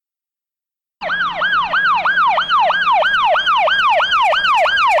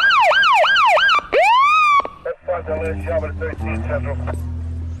You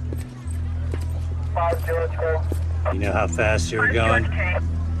know how fast you were going?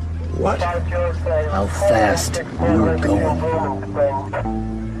 What? How fast you were going?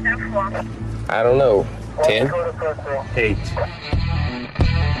 I don't know. 10? 8.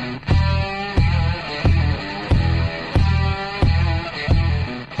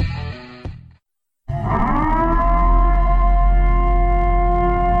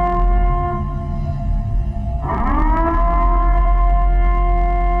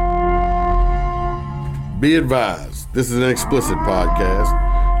 Be advised, this is an explicit podcast,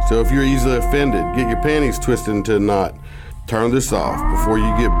 so if you're easily offended, get your panties twisted into a knot, turn this off before you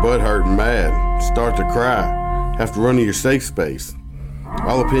get butthurt and mad, start to cry, have to run to your safe space.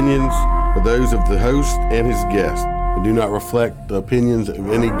 All opinions are those of the host and his guest and do not reflect the opinions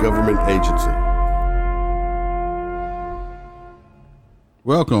of any government agency.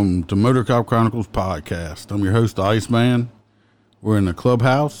 Welcome to Motor Cop Chronicles podcast. I'm your host, the Iceman. We're in the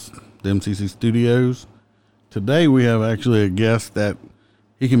clubhouse, the MCC studios. Today we have actually a guest that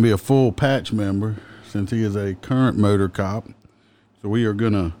he can be a full patch member since he is a current motor cop. So we are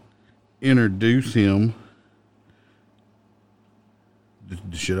going to introduce him.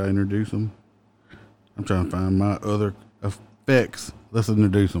 Should I introduce him? I'm trying to find my other effects. Let's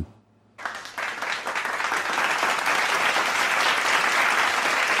introduce him.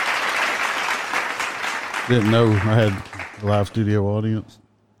 Didn't know I had a live studio audience.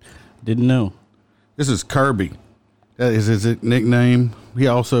 Didn't know. This is Kirby. That is his nickname. He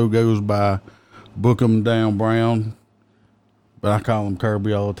also goes by Bookham Down Brown, but I call him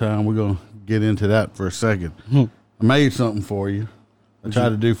Kirby all the time. We're going to get into that for a second. I made something for you. I try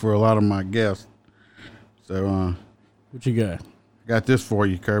to do for a lot of my guests. So, what you got? I got this for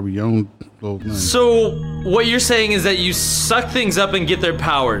you, Kirby. Your own little thing. So, what you're saying is that you suck things up and get their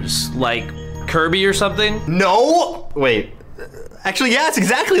powers, like Kirby or something? No! Wait. Actually, yeah, it's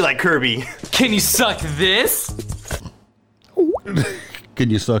exactly like Kirby. Can you suck this? Can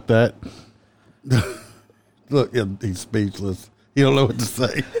you suck that? Look, he's speechless. He don't know what to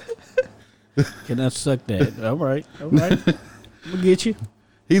say. Can I suck that? All right. We'll get you.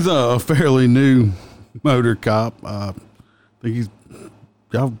 He's a fairly new motor cop. I think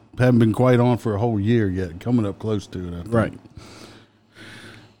y'all haven't been quite on for a whole year yet. Coming up close to it, I think. Right.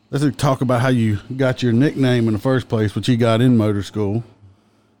 Let's talk about how you got your nickname in the first place, which you got in motor school.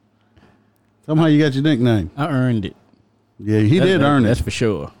 Somehow you got your nickname. I earned it. Yeah, he did earn it. That's for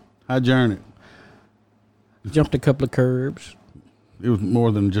sure. How'd you earn it? Jumped a couple of curbs. It was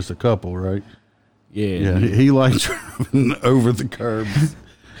more than just a couple, right? Yeah. Yeah, he liked driving over the curbs.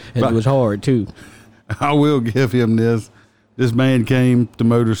 And it was hard, too. I will give him this. This man came to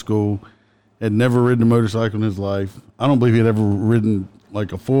motor school, had never ridden a motorcycle in his life. I don't believe he had ever ridden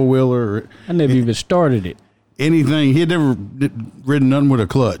like a four-wheeler. I never even started it. Anything. He had never ridden nothing with a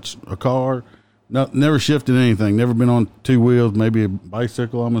clutch, a car, never shifted anything, never been on two wheels, maybe a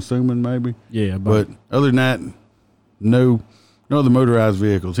bicycle, I'm assuming, maybe. Yeah. But other than that, no other motorized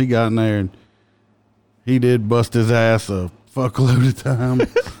vehicles. He got in there and he did bust his ass a fuckload of time,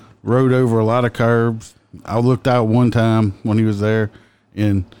 rode over a lot of curbs. I looked out one time when he was there,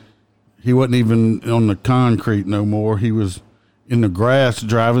 and he wasn't even on the concrete no more. He was in the grass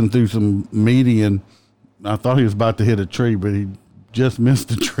driving through some median. I thought he was about to hit a tree, but he just missed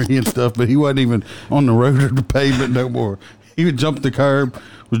the tree and stuff, but he wasn't even on the road or the pavement no more. He would jump the curb,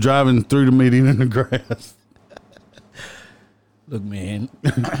 was driving through the median in the grass. Look, man,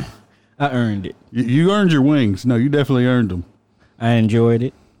 I earned it. You earned your wings. No, you definitely earned them. I enjoyed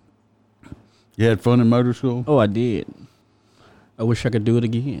it. You had fun in motor school? Oh, I did. I wish I could do it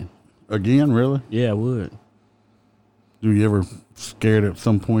again. Again, really? Yeah, I would. Were you ever scared at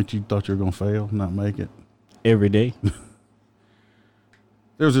some point you thought you were going to fail, not make it? Every day.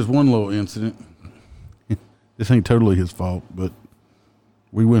 There was this one little incident. This ain't totally his fault, but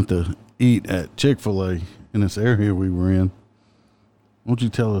we went to eat at Chick-fil-A in this area we were in. Won't you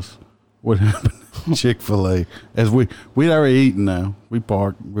tell us what happened at Chick-fil-A? As we'd already eaten now. We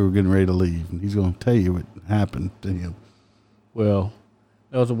parked. We were getting ready to leave. And he's going to tell you what happened to him. Well,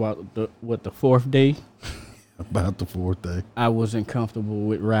 that was about the fourth day? About the fourth day. I wasn't comfortable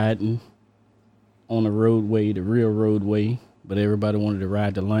with riding on the roadway, the real roadway, but everybody wanted to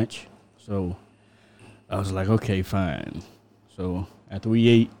ride to lunch. So I was like, okay, fine. So after we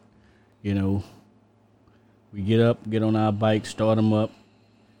ate, we get up, get on our bike, start them up.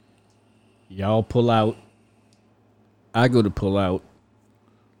 Y'all pull out. I go to pull out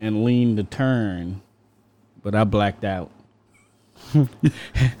and lean to turn, but I blacked out. You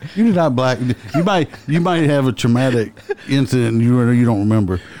did not black. You might have a traumatic incident you don't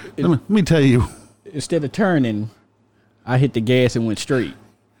remember. Let me tell you. Instead of turning, I hit the gas and went straight.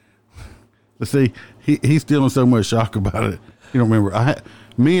 But see, he's still in so much shock about it. You don't remember.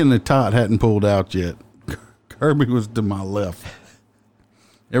 Me and the tot hadn't pulled out yet. Kirby was to my left.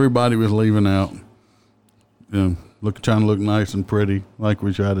 Everybody was leaving out. Trying to look nice and pretty, like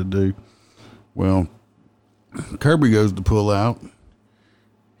we try to do. Well, Kirby goes to pull out.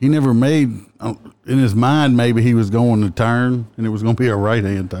 He never made, in his mind, maybe he was going to turn, and it was going to be a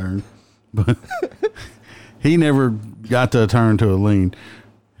right-hand turn. But he never got to a turn to a lean.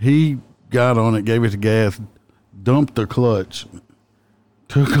 He got on it, gave it the gas, dumped the clutch,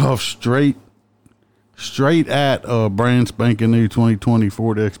 took off straight at a brand spanking new 2020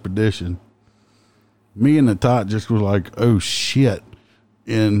 Ford Expedition. Me and the tot just was like, oh shit.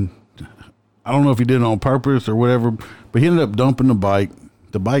 And I don't know if he did it on purpose or whatever, but he ended up dumping the bike.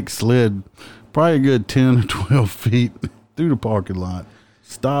 The bike slid probably a good 10 or 12 feet through the parking lot,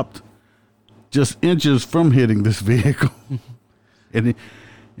 stopped just inches from hitting this vehicle. And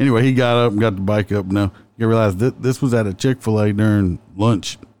anyway, he got up and got the bike up. Now, you realize this was at a Chick-fil-A during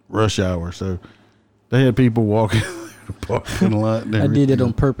lunch rush hour, so they had people walking the parking lot. And I did it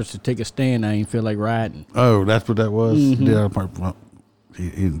on purpose to take a stand. I didn't feel like riding. Oh, that's what that was? Mm-hmm. He did it on purpose. Well, he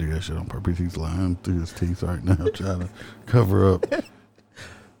didn't do that shit on purpose. He's lying through his teeth right now, trying to cover up.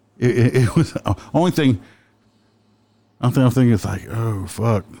 It was the only thing. I'm thinking it's like, oh,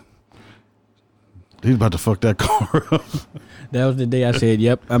 fuck. He's about to fuck that car up. That was the day I said,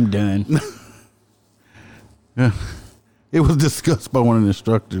 yep, I'm done. Yeah. It was discussed by one of the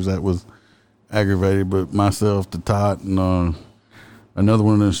instructors that was aggravated, but myself, the tot, and another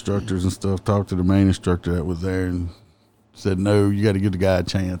one of the instructors and stuff talked to the main instructor that was there and said, no, you got to give the guy a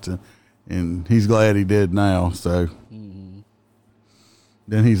chance. And he's glad he did now. So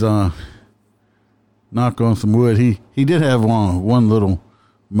then he's knock on some wood. He did have one little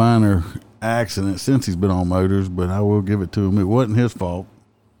minor accident since he's been on motors, but I will give it to him. It wasn't his fault.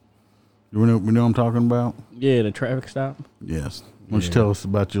 You know what I'm talking about? Yeah, the traffic stop. Yes. Why don't you tell us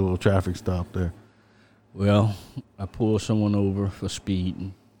about your little traffic stop there? Well, I pulled someone over for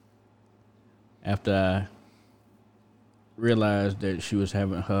speeding. After I realized that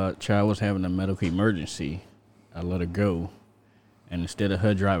her child was having a medical emergency, I let her go. And instead of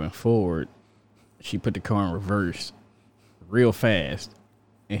her driving forward, she put the car in reverse real fast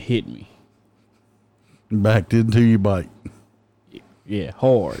and hit me. Backed into your bike. Yeah,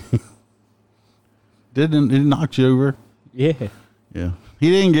 hard. It knocked you over? Yeah. Yeah. He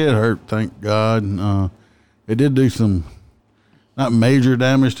didn't get hurt, thank God. It did do some, not major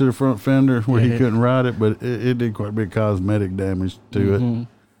damage to the front fender where he couldn't ride it, but it did quite a bit of cosmetic damage to it.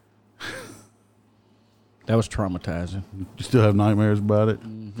 That was traumatizing. You still have nightmares about it?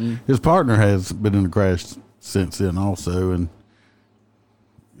 Mm-hmm. His partner has been in a crash since then also, and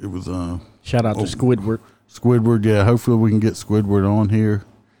it was... Shout out to Squidward. Squidward, yeah. Hopefully we can get Squidward on here.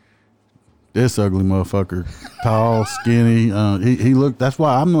 This ugly motherfucker. Tall, skinny. He looked... That's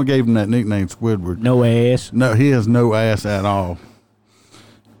why I'm going to give him that nickname, Squidward. No ass. No, he has no ass at all.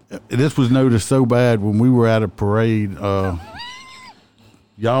 This was noticed so bad when we were at a parade.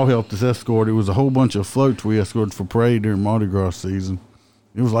 Y'all helped us escort. It was a whole bunch of floats we escorted for parade during Mardi Gras season.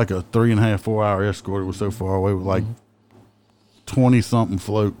 It was like a 3.5, 4 hour escort. It was so far away with like 20-something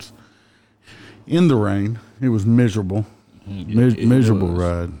floats. In the rain. It was miserable. Miserable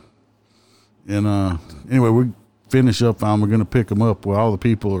ride. And anyway, we finish up. We're going to pick them up. Well, all the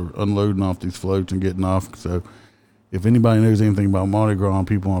people are unloading off these floats and getting off. So if anybody knows anything about Mardi Gras and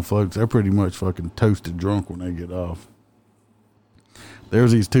people on floats, they're pretty much fucking toasted drunk when they get off.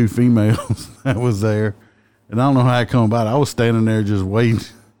 There's these two females that was there. And I don't know how I come about it. I was standing there just waiting.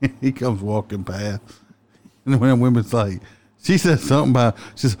 He comes walking past. And when the women's like, she said something about,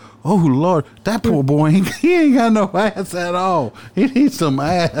 she says, oh, Lord, that poor boy, he ain't got no ass at all. He needs some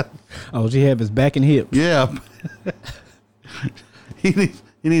ass. Oh, does he have his back and hips? Yeah. he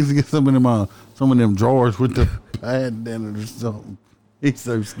needs to get some of them drawers with the pad in it or something. He's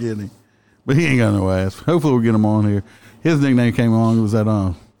so skinny. But he ain't got no ass. Hopefully we'll get him on here. His nickname came along. It was at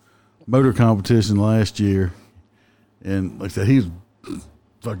motor competition last year. And like I said, he's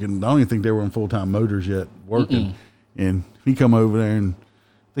fucking, I don't even think they were in full-time motors yet working. And he come over there and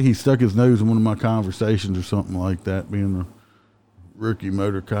I think he stuck his nose in one of my conversations or something like that, being a rookie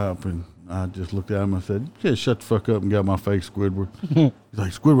motor cop. And I just looked at him and I said, just shut the fuck up and get out my face, Squidward. He's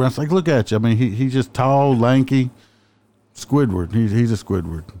like, Squidward? I was like, look at you. I mean, he's just tall, lanky. Squidward. He's a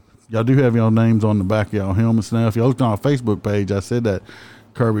Squidward. Y'all do have y'all names on the back of y'all helmets now. If y'all looked on our Facebook page, I said that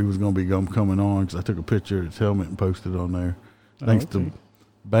Kirby was going to be coming on because I took a picture of his helmet and posted it on there. Thanks to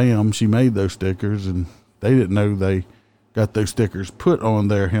Bam, she made those stickers, and they didn't know they got those stickers put on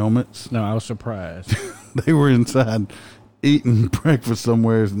their helmets. No, I was surprised. they were inside eating breakfast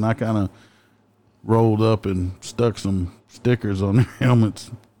somewhere, and I kind of rolled up and stuck some stickers on their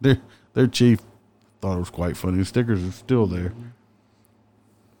helmets. Their chief thought it was quite funny. The stickers are still there.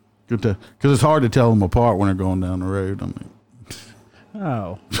 Good to, because it's hard to tell them apart when they're going down the road. I mean,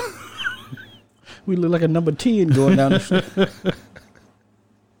 Oh. We look like a number 10 going down the street.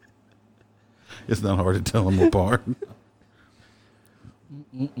 it's not hard to tell them apart.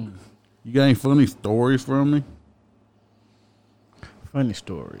 You got any funny stories from me? Funny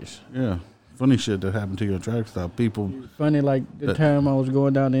stories. Yeah. Funny shit that happened to you at track stop. People. Funny, like the time I was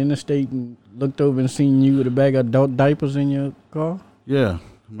going down the interstate and looked over and seen you with a bag of adult diapers in your car. Yeah.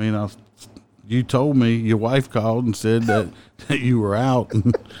 I mean, you told me your wife called and said that you were out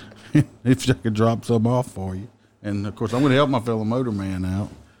and if I could drop some off for you. And, of course, I'm going to help my fellow motorman out.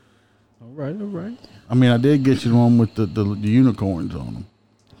 All right. I mean, I did get you one with the unicorns on them.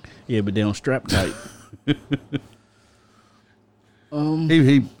 Yeah, but they don't strap tight.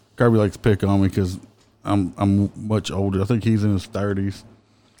 Kirby likes to pick on me because I'm much older. I think he's in his 30s.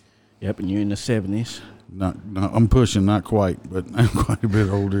 Yep, and you're in the 70s. Not I'm pushing, not quite, but I'm quite a bit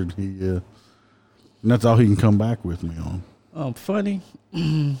older than he. And that's all he can come back with me on. Funny.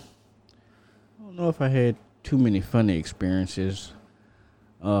 I don't know if I had too many funny experiences.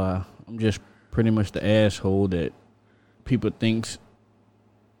 I'm just pretty much the asshole that people thinks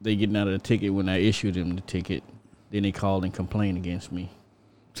they getting out of the ticket when I issued them the ticket. Then they call and complain against me.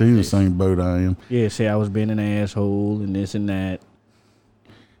 So he's the same boat I am. Yeah, say I was being an asshole and this and that.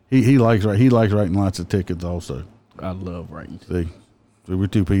 He likes writing lots of tickets also. I love writing. See, so we're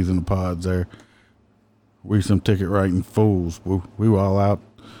two peas in the pods there. We some ticket writing fools. We were all out.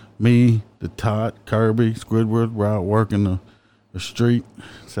 Me, the Tot, Kirby, Squidward, we're out working the street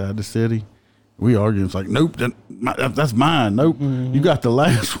inside the city. We arguing. It's like, nope, that's mine. Nope, you got the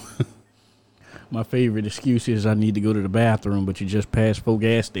last one. My favorite excuse is I need to go to the bathroom, but you just passed 4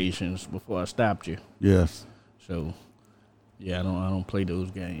 gas stations before I stopped you. Yes. So, yeah, I don't play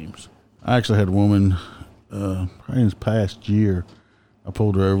those games. I actually had a woman, probably this past year, I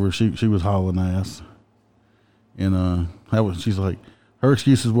pulled her over. She was hauling ass. And she's like, her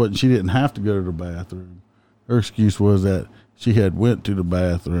excuse wasn't she didn't have to go to the bathroom. Her excuse was that she had went to the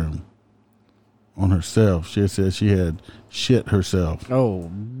bathroom on herself. She had said she had shit herself.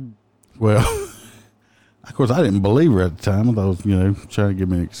 Oh. Well, of course, I didn't believe her at the time. I thought, trying to give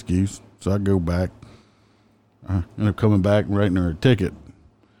me an excuse. So I go back. I end up coming back and writing her a ticket.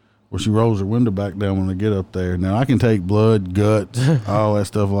 Well, she rolls her window back down when I get up there. Now, I can take blood, guts, all that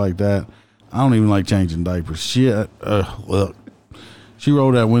stuff like that. I don't even like changing diapers. Shit. Look. She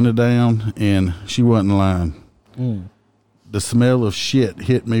rolled that window down, and she wasn't lying. The smell of shit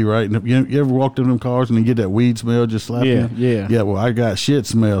hit me right. You ever walked in them cars and you get that weed smell just slapping you? Yeah. Yeah, well, I got shit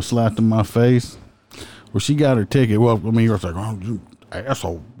smell slapped in my face. Well, she got her ticket. Well, I mean, I was like, oh, you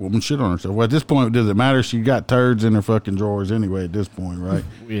asshole woman, shit on herself. Well, at this point, does it matter? She got turds in her fucking drawers anyway at this point, right?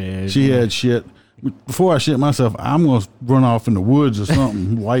 Yeah. She had shit. Before I shit myself, I'm going to run off in the woods or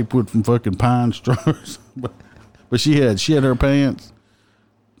something, wipe with some fucking pine straws. But she had shit her pants.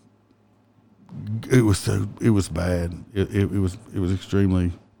 It was bad. It was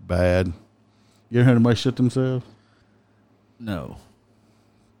extremely bad. You ever had anybody shit themselves? No.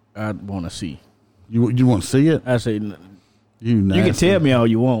 I'd want to see. You want to see it? I say, You nasty. you can tell me all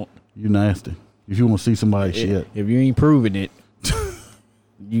you want. You nasty. If you want to see somebody shit. If you ain't proving it,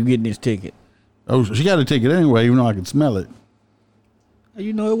 you getting this ticket. Oh, she got a ticket anyway, even though I could smell it.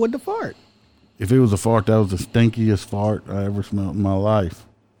 You know it wasn't a fart. If it was a fart, that was the stinkiest fart I ever smelled in my life.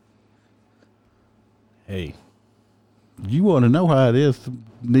 Hey. You want to know how it is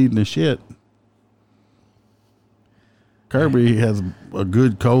needing a shit. Kirby has a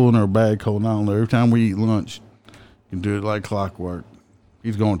good colon or a bad colon. I don't know. Every time we eat lunch, you can do it like clockwork.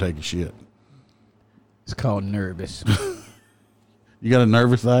 He's going to take a shit. It's called nervous. You got a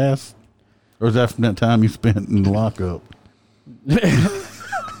nervous ass? Or is that from that time you spent in the lockup?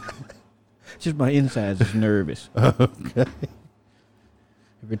 Just my insides is nervous. Okay.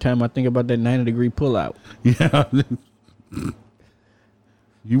 Every time I think about that 90-degree pullout. Yeah.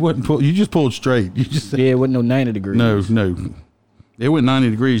 You just pulled straight. You just Yeah, it wasn't no 90 degrees. No. It went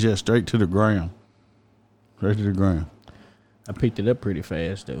 90 degrees, straight to the ground. Straight to the ground. I picked it up pretty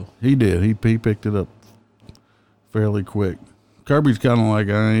fast, though. He did. He picked it up fairly quick. Kirby's kind of like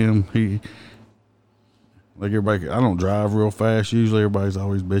I am. Like everybody, I don't drive real fast. Usually everybody's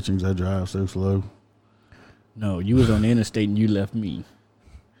always bitching because I drive so slow. No, you was on the interstate and you left me.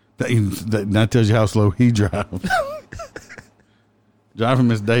 That tells you how slow he drives. Driving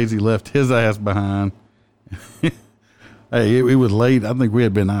Miss Daisy left his ass behind. Hey, it was late. I think we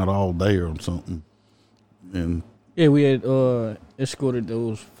had been out all day or something. And Yeah, we had escorted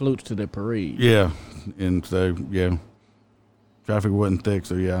those floats to the parade. yeah, and so yeah, traffic wasn't thick,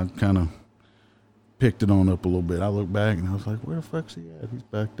 so yeah, I kind of picked it on up a little bit. I looked back and I was like, "Where the fuck's he at?" He's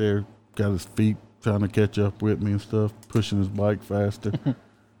back there, got his feet trying to catch up with me and stuff, pushing his bike faster.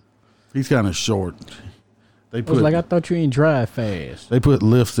 He's kind of short. They I was like, I thought you ain't drive fast. they put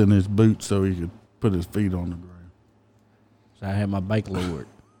lifts in his boots so he could put his feet on the ground. So I had my bike lowered.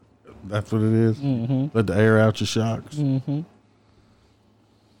 That's what it is. Mm-hmm. Let the air out your shocks. Mm-hmm.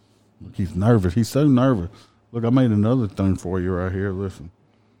 Look, he's nervous. He's so nervous. Look, I made another thing for you right here. Listen.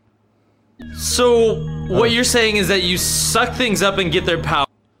 So what you're saying is that you suck things up and get their power.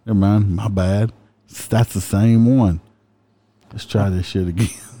 Never mind. My bad. That's the same one. Let's try this shit again.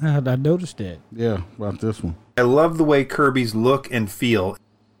 I noticed that. Yeah, about this one. I love the way Kirby's look and feel.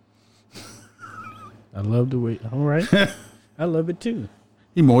 I love the way. All right. I love it too.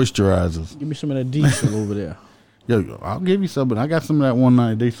 He moisturizes. Give me some of that diesel over there. Yo, I'll give you something. I got some of that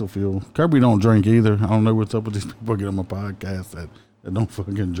 190 diesel fuel. Kirby don't drink either. I don't know what's up with these people getting on my podcast that don't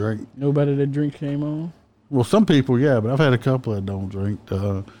fucking drink. Nobody that drinks came on? Well, some people, yeah, but I've had a couple that don't drink.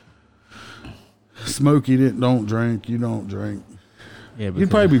 Smokey don't drink. You don't drink. Yeah, You'd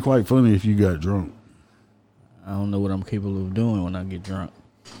probably be quite funny if you got drunk. I don't know what I'm capable of doing when I get drunk.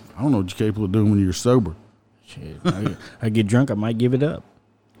 I don't know what you're capable of doing when you're sober. Shit, I get drunk, I might give it up.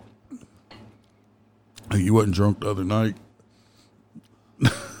 You wasn't drunk the other night.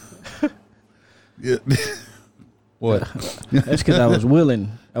 Yeah. What? That's because I was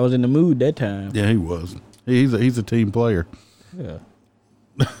willing. I was in the mood that time. Yeah, he was. He's a team player. Yeah.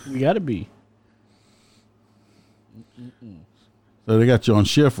 We got to be. So they got you on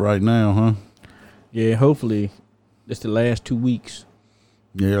shift right now, huh? Yeah, hopefully it's the last 2 weeks.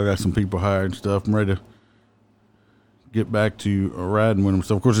 Yeah, I got some people hired and stuff. I'm ready to get back to riding with them.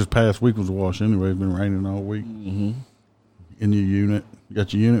 So, of course, this past week was a wash anyway. It's been raining all week. Mm-hmm. In your unit. You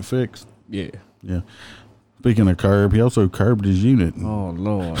got your unit fixed? Yeah. Yeah. Speaking of curb, he also curbed his unit. Oh,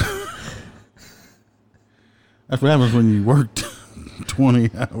 Lord. That's what happens when you work 20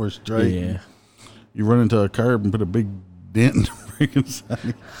 hours straight. Yeah. You run into a curb and put a big dent in the freaking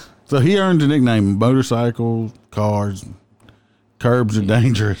side. So he earned the nickname motorcycles, cars, curbs are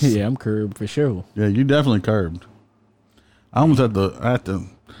dangerous. Yeah, I'm curbed for sure. Yeah, you definitely curbed. I almost had to,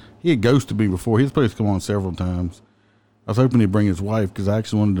 he had ghosted me before. He was supposed to come on several times. I was hoping he'd bring his wife because I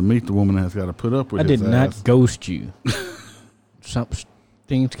actually wanted to meet the woman that's got to put up with I his did ass. not ghost you. Some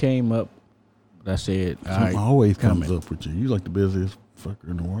things came up, but I said, all Something right, always comes coming. up with you. You're like the busiest fucker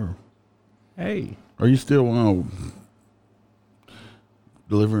in the world. Hey. Are you still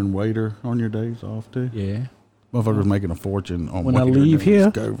delivering waiter on your days off too? Yeah. Motherfucker's making a fortune on When I waiter leave during here,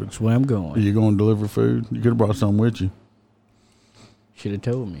 this COVID. that's where I'm Are going. you going to deliver food? You could have brought something with you. Should have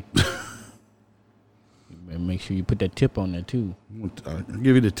told me. You better make sure you put that tip on there, too. I'll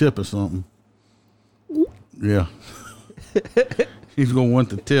give you the tip or something. Yeah. He's going to want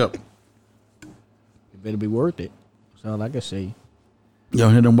the tip. It better be worth it. That's all I can say. Y'all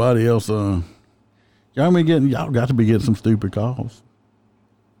hear nobody else? Y'all got to be getting some stupid calls.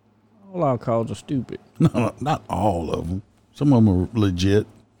 All our calls are stupid. No, not all of them. Some of them are legit.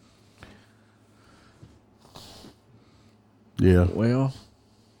 Yeah. Well,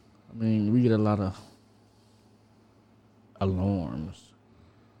 I mean, we get a lot of alarms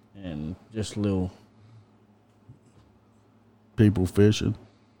and just little, People fishing.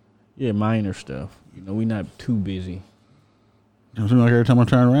 yeah, minor stuff. You know, we're not too busy. It seems like every time I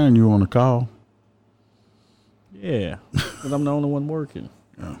turn around, you on a call. Yeah, because I'm the only one working.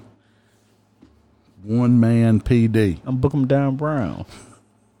 One man PD. I'm booking down Brown.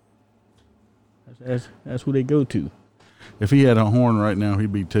 That's who they go to. If he had a horn right now,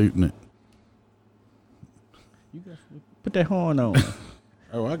 he'd be tooting it. You guys put that horn on.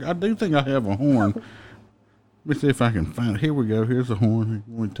 Oh, I do think I have a horn. Let me see if I can find it. Here we go. Here's a horn.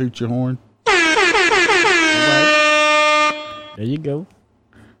 You want to toot your horn? There you go.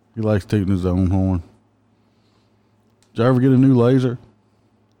 He likes tooting his own horn. Did you ever get a new laser?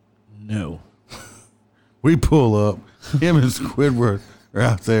 No. We pull up. Him and Squidward are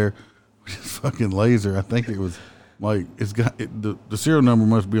out there with his fucking laser. I think it was like, it's got the serial number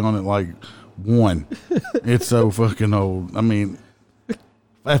must be on it like 1. It's so fucking old. I mean,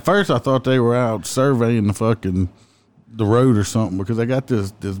 at first I thought they were out surveying the road or something because they got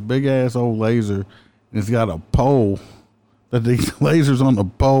this big ass old laser and it's got a pole that these lasers on the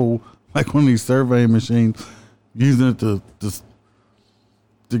pole, like one of these surveying machines, using it to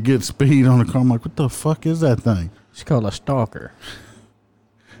get speed on the car. I'm like, what the fuck is that thing? It's called a stalker.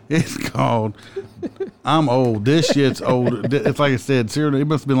 It's called. I'm old. This shit's old. It's like I said. Seriously, it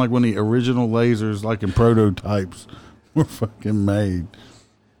must have been like when the original lasers, like in prototypes, were fucking made.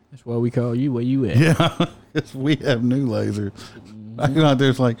 That's why we call you where you at. Yeah, we have new lasers. I go out there.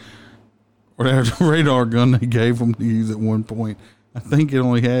 It's like whatever radar gun they gave them to use at one point. I think it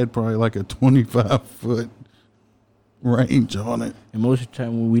only had probably like a 25-foot range on it. And most of the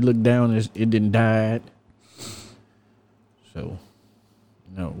time when we look down, it didn't die. So,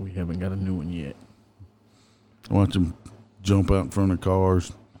 no, we haven't got a new one yet. Watch them jump out in front of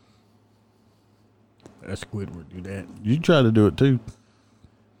cars. That's Squidward do that. You try to do it too.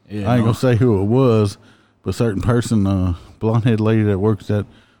 Yeah, I ain't gonna say who it was, but a certain person, blonde-headed lady that works at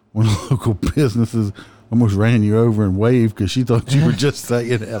one of the local businesses, almost ran you over and waved because she thought you were just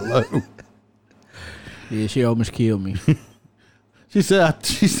saying hello. Yeah, she almost killed me. She said,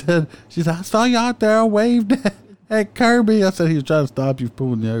 I saw you out there. I waved at Kirby. I said he was trying to stop you from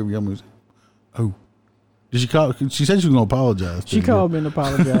pulling you over. You almost, oh. Did she call? She said she was gonna apologize. She called me and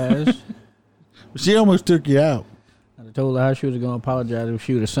apologized. She almost took you out. I told her how she was going to apologize if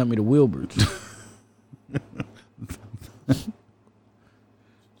she would have sent me to Wilbert's.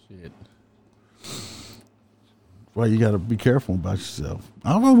 Shit. Well, you got to be careful about yourself.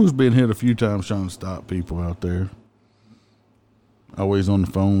 I've always been hit a few times trying to stop people out there. Always on the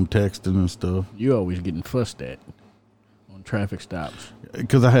phone, texting and stuff. You always getting fussed at on traffic stops.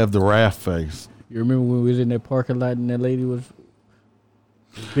 Because I have the wrath face. You remember when we was in that parking lot and that lady was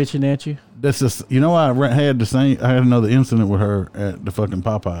bitching at you? That's just, you know, I had another incident with her at the fucking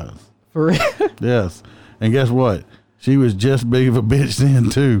Popeyes. For real? Yes. And guess what? She was just big of a bitch then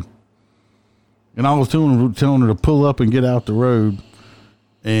too. And I was telling her to pull up and get out the road,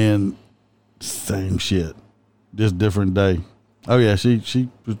 and same shit, just different day. Oh yeah, she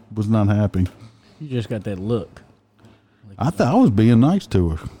was not happy. You just got that look. I thought I was being nice to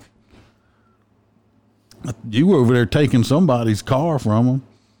her. You were over there taking somebody's car from them.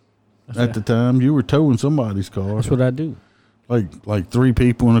 At the time, you were towing somebody's car. That's what I do. Like 3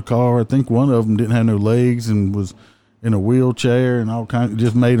 people in a car. I think one of them didn't have no legs and was in a wheelchair and all kinds.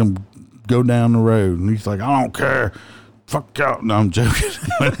 Just made them go down the road. And he's like, I don't care. Fuck out. No, I'm joking.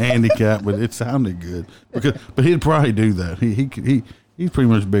 With handicap, but it sounded good. But he'd probably do that. He's pretty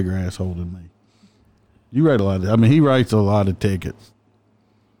much a bigger asshole than me. You write a lot. He writes a lot of tickets.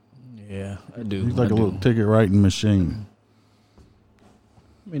 Yeah, I do. He's like a little ticket writing machine.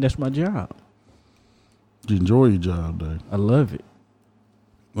 I mean, that's my job. You enjoy your job, Dave. I love it.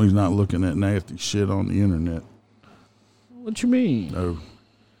 Well, he's not looking at nasty shit on the internet. What you mean? No.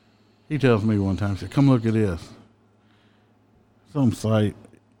 He tells me one time, he said, come look at this. Some site,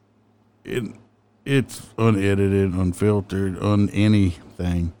 it's unedited, unfiltered,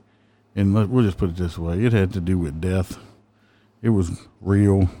 anything. And we'll just put it this way. It had to do with death. It was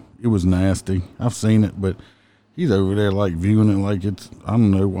real. It was nasty. I've seen it, but he's over there like viewing it like it's, I don't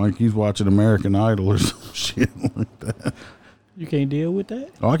know, like he's watching American Idol or some shit like that. You can't deal with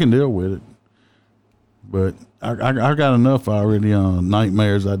that? Oh, I can deal with it. But I got enough already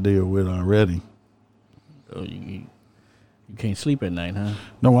nightmares I deal with already. Oh, you can't sleep at night, huh?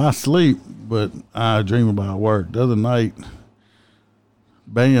 No, I sleep, but I dream about work. The other night,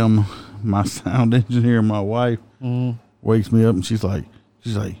 bam, my sound engineer, my wife, wakes me up and she's like,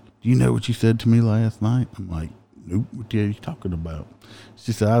 do you know what you said to me last night? I'm like, nope, what are you talking about?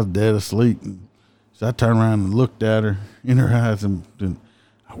 She said, I was dead asleep. And so I turned around and looked at her in her eyes and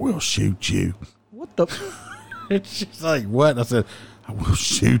I will shoot you. What the? She's like, what? I said, I will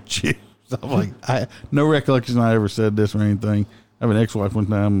shoot you. So I'm like, no recollection I ever said this or anything. I have an ex-wife one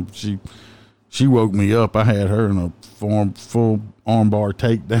time, she woke me up. I had her in a full armbar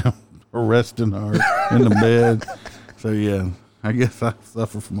takedown, arresting her in the bed. So yeah, I guess I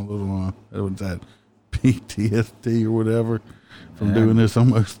suffer from a little, what's that, PTSD or whatever from doing this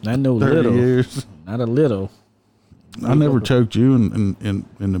almost 30 years. Not a little. I never choked you in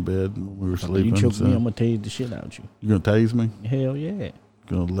the bed when we were sleeping. You choke me, I'm going to tase the shit out you. You going to tase me? Hell yeah.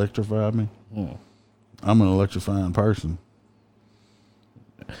 Going to electrify me? Mm. I'm an electrifying person.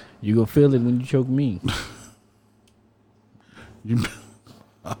 You going to feel it when you choke me.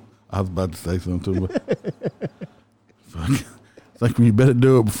 I was about to say something, but it's like you better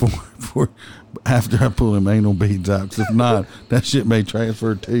do it before after I pull them anal beads out. 'Cause if not, that shit may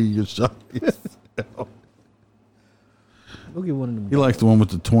transfer to you. Shot yourself. Go get one of them. He likes the one with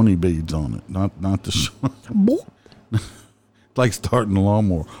the 20 beads on it, not the short. It's like starting a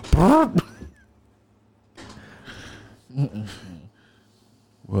lawnmower.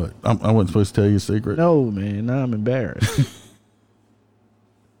 What? I wasn't supposed to tell you a secret? No, man. Now I'm embarrassed.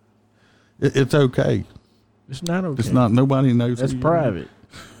 It's okay. It's not okay. It's not. Nobody knows. That's private.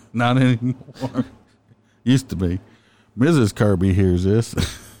 Not anymore. Used to be. Mrs. Kirby hears this.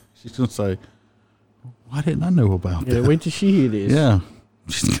 She's going to say, why didn't I know about that? Yeah, wait till she hear this. Yeah.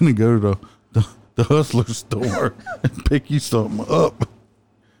 She's going to go to the hustler store and pick you something up.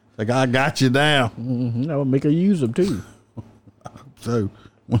 Like, I got you now. Mm-hmm. That would make her use them, too. So,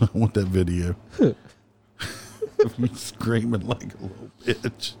 I want that video. Of you screaming like a little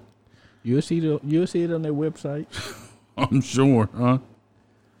bitch. You'll see it on their website. I'm sure, huh?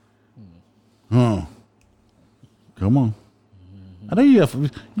 Huh. Come on. I know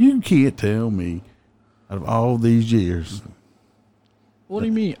you can't tell me out of all these years. What do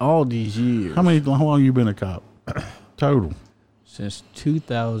you mean all these years? How long you been a cop? Total. Since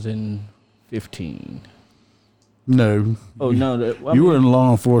 2015. No. Oh, no. You were in law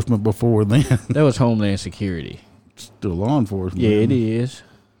enforcement before then. That was Homeland Security. Still law enforcement. Yeah, it is.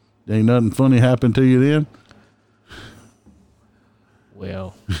 Ain't nothing funny happened to you then?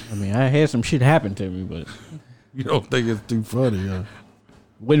 Well, I mean, I had some shit happen to me, but You don't think it's too funny, huh?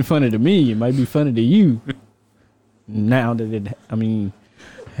 wasn't funny to me. It might be funny to you. Now that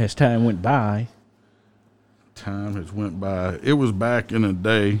as time went by. Time has went by. It was back in the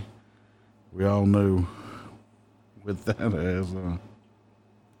day. We all know with that as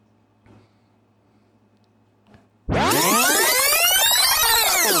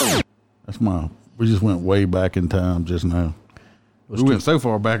we just went way back in time just now. We went so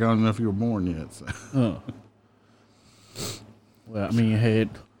far back, I don't know if you were born yet. So. Well, I had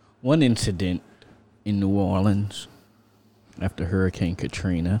one incident in New Orleans after Hurricane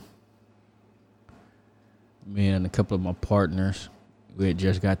Katrina. Me and a couple of my partners, we had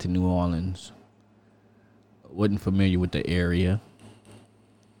just got to New Orleans. Wasn't familiar with the area.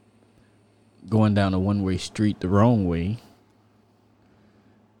 Going down a one-way street the wrong way.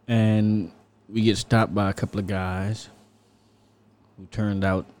 And we get stopped by a couple of guys who turned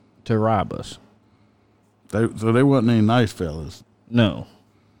out to rob us. So they wasn't any nice fellas. No.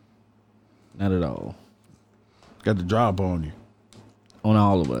 Not at all. Got the drop on you. On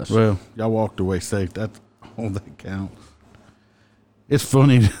all of us. Well, y'all walked away safe. That's all that counts. It's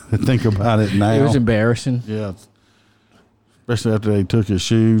funny to think about it now. It was embarrassing. Yeah. Especially after they took his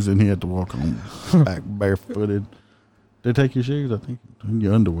shoes and he had to walk on back barefooted. They take your shoes? I think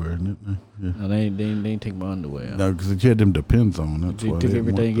your underwear, didn't they? Yeah. No, they didn't take my underwear. No, because they had them Depends on. That's They why took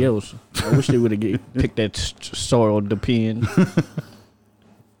everything else. I wish they would have picked that soiled Depend.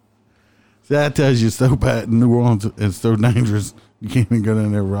 See, that tells you so bad in New Orleans, it's so dangerous. You can't even go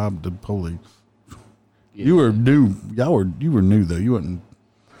down there and rob the police. Yeah. You were new. You were new though. You wasn't.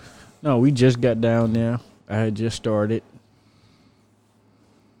 No, we just got down there. I had just started.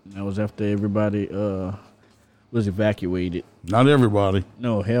 That was after everybody was evacuated. Not everybody.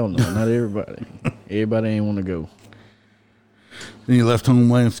 No, hell no, not everybody. Everybody ain't want to go. And you left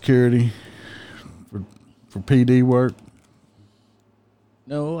Homeland Security for PD work?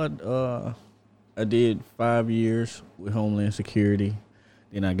 No, I did 5 years with Homeland Security.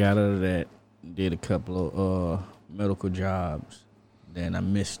 Then I got out of that, did a couple of medical jobs. Then I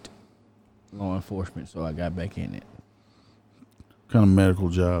missed law enforcement, so I got back in it. What kind of medical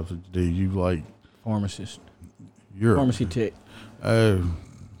jobs did you do? You like pharmacist? You're pharmacy tech. Oh,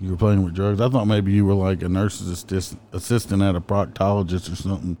 you were playing with drugs. I thought maybe you were like a nurse's assistant at a proctologist or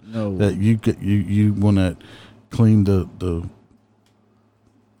something. No, that you want to clean the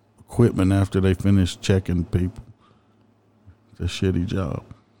equipment after they finish checking people. It's a shitty job.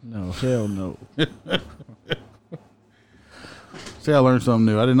 No, hell no. See, I learned something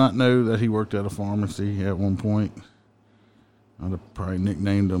new. I did not know that he worked at a pharmacy at one point. I'd have probably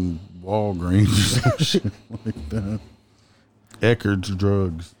nicknamed him Walgreens or some shit like that. Eckerd's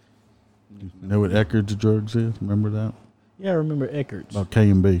Drugs. You know what Eckerd's Drugs is? Remember that? Yeah, I remember Eckerd's. About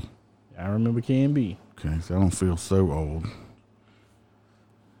K&B. I remember K&B. Okay, so I don't feel so old.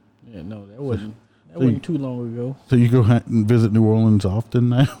 Yeah, no, that wasn't too long ago. So you go and visit New Orleans often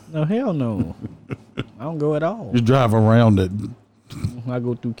now? No, hell no. I don't go at all. You drive around it. I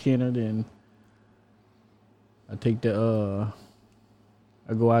go through Kennard and I take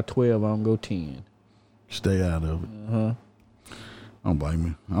I go out 12, I don't go 10. Stay out of it. Uh-huh. I don't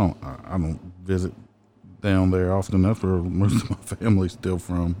blame you. I don't visit down there often. That's where most of my family's still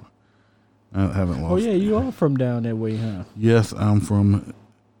from. I haven't lost. Oh yeah, you are from down that way, huh? Yes, I'm from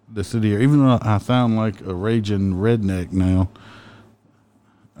the city here. Even though I sound like a raging redneck now,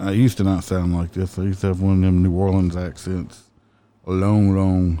 I used to not sound like this. I used to have one of them New Orleans accents a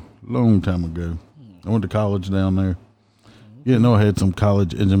long time ago. I went to college down there. You didn't know I had some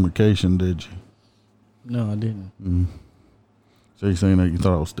college education, did you? No, I didn't. Mm. So you're saying that you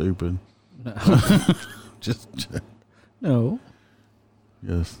thought I was stupid? No. Just no.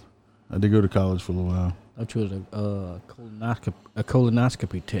 Yes. I did go to college for a little while. I chose a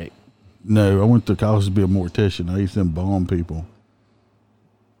colonoscopy tech. No, I went to college to be a mortician. I used to embalm people.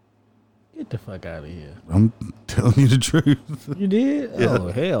 Get the fuck out of here. I'm telling you the truth. You did? Yeah. Oh,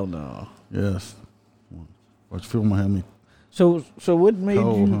 hell no. Yes. Watch film had me. So what made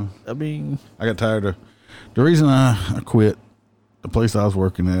Cold, you? huh? I mean, I got tired of. The reason I quit the place I was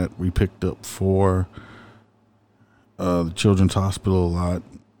working at, we picked up for the children's hospital a lot,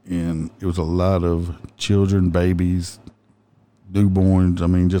 and it was a lot of children, babies, newborns. I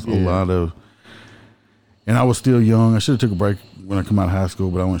mean, just a lot of. And I was still young. I should have took a break when I come out of high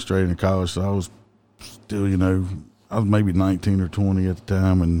school, but I went straight into college. So I was still, I was maybe 19 or 20 at the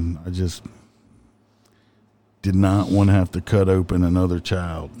time, and I just did not want to have to cut open another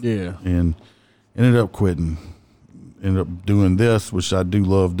child. yeah. And ended up quitting. Ended up doing this, which I do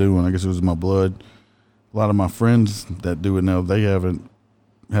love doing. I guess it was in my blood. A lot of my friends that do it now, they haven't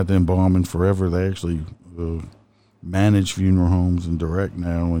had the embalming forever. They actually manage funeral homes and direct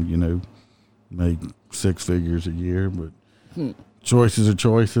now, and make 6 figures a year. But choices are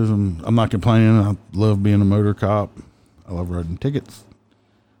choices, and I'm not complaining. I love being a motor cop. I love riding tickets.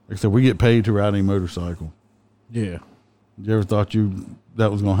 Like I said, we get paid to ride a motorcycle. Yeah. You ever thought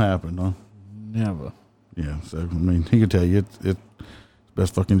that was gonna happen, huh? Never. Yeah, so I mean, he could tell you it's the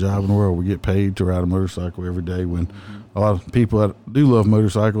best fucking job in the world. We get paid to ride a motorcycle every day. When a lot of people that do love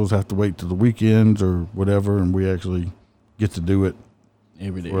motorcycles have to wait till the weekends or whatever, and we actually get to do it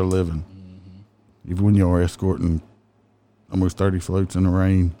Every day. for a living. Even when you're escorting almost 30 floats in the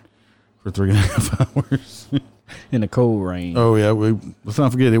rain for 3.5 hours. In the cold rain. Oh yeah, let's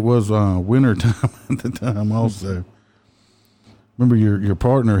not forget it was winter time at the time also. Remember your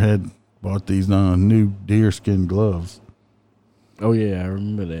partner had bought these new deerskin gloves. Oh yeah, I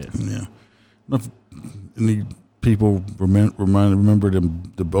remember that. Yeah. Any people remember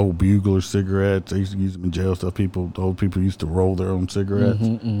them, the old Bugler cigarettes? They used to use them in jail stuff. The old people used to roll their own cigarettes.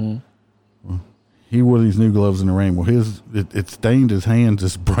 Well, he wore these new gloves in the rain. Well, it stained his hands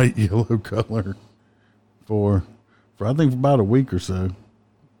this bright yellow color for I think about a week or so.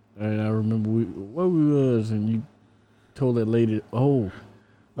 And I remember we was, and you told that lady,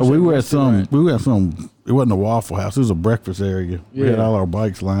 We were at some. It wasn't a Waffle House. It was a breakfast area. We had Yeah. all our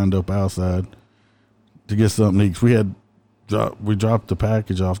bikes lined up outside to get something to eat. We dropped the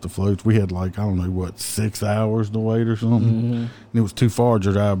package off the floats. We had 6 hours to wait or something. And it was too far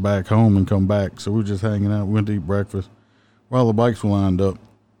to drive back home and come back. So we were just hanging out. We went to eat breakfast while the bikes were lined up.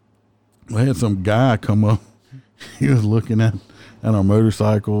 We had some guy come up. He was looking at our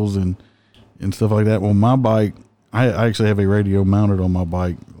motorcycles and stuff like that. Well, my bike, I actually have a radio mounted on my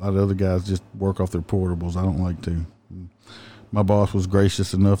bike. A lot of other guys just work off their portables. I don't like to. My boss was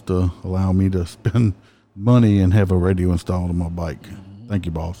gracious enough to allow me to spend money and have a radio installed on my bike. Thank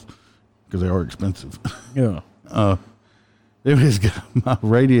you, boss, because they are expensive. Yeah. Anyways, my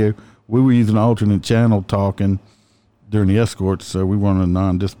radio, we were using an alternate channel talking during the escorts, so we were on a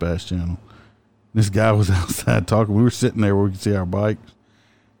non-dispatch channel. This guy was outside talking. We were sitting there where we could see our bikes,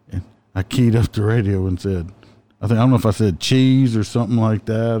 and I keyed up the radio and said, I don't know if I said cheese or something like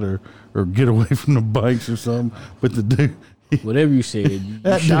that, or get away from the bikes or something. But the dude, Whatever you said, you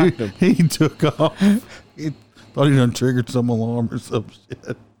that shocked dude, him. he took off. He thought he done triggered some alarm or some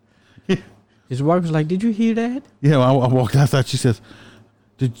shit. His wife was like, "Did you hear that?" Yeah, I walked outside. She says,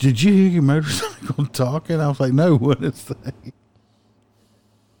 "Did you hear your motorcycle talking?" I was like, "No, what is that?"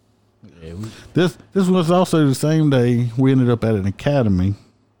 Yeah, This was also the same day we ended up at an academy.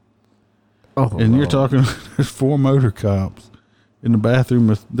 oh, And you're talking, there's 4 motor cops in the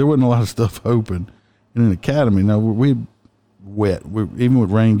bathroom. There wasn't a lot of stuff open in an academy. Now we wet. Even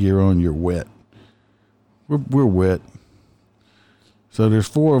with rain gear on, you're wet. We're wet. So there's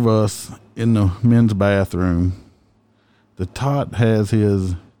 4 of us in the men's bathroom. The tot has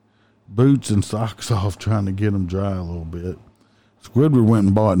his boots and socks off, trying to get them dry a little bit. Squidward went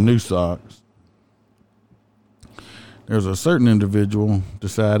and bought new socks. There's a certain individual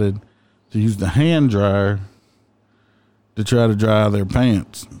decided to use the hand dryer to try to dry their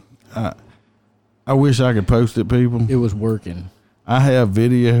pants. I wish I could post it, people. it was working. I have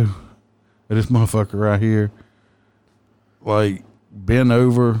video of this motherfucker right here, like bent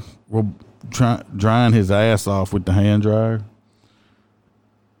over, drying his ass off with the hand dryer.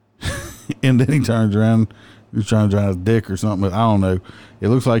 And then he turns around, he was trying to dry his dick or something, but I don't know. It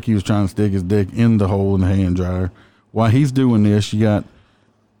looks like he was trying to stick his dick in the hole in the hand dryer. While he's doing this, you got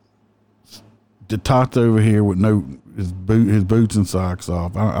the tots over here with his boots and socks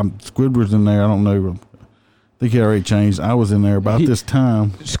off. Squidward's in there. I don't know. I think he already changed. I was in there about this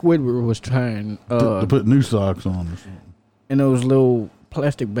time Squidward was trying to put new socks on or something. in those little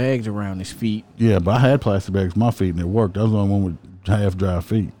plastic bags around his feet. Yeah, but I had plastic bags on my feet and it worked. I was the only one with half dry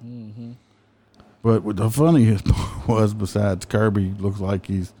feet. Mm-hmm. But what the funniest part was, besides Kirby looks like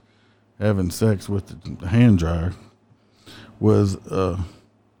he's having sex with the hand dryer, was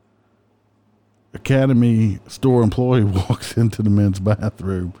Academy store employee walks into the men's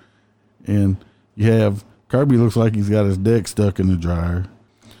bathroom, and you have Kirby looks like he's got his dick stuck in the dryer.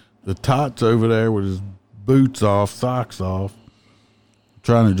 The Tots over there with his boots off, socks off,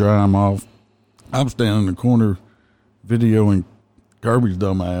 trying to dry them off. I'm standing in the corner videoing Kirby's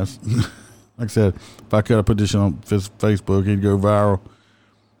dumb ass. Like I said, if I could have put this on Facebook, he'd go viral.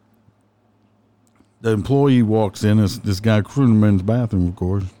 The employee walks in, this guy crewing the men's bathroom, of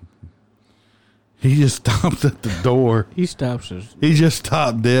course. He just stops at the door. He stops us. He just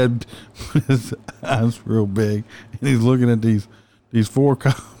stopped dead with his eyes real big. And he's looking at these 4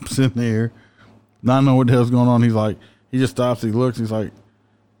 cops in there. Not knowing what the hell's going on. He's like, he just stops, he looks, he's like,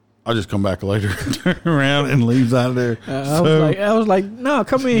 I'll just come back later. Turn around and leaves out of there. I was like, no,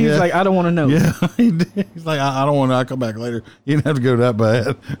 come in. He's like, I don't want to know. Yeah, he did. He's like, I don't want to. I'll come back later. You didn't have to go that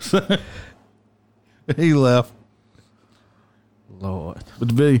bad. So he left. Lord. But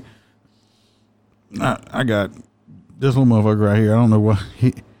to be, I got this little motherfucker right here. I don't know why.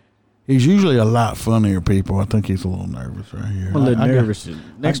 He's usually a lot funnier people. I think he's a little nervous right here. I'm a little nervous.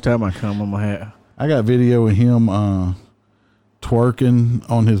 Next time I come, I'm going to have. I got video of him twerking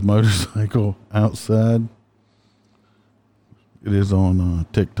on his motorcycle outside. It is on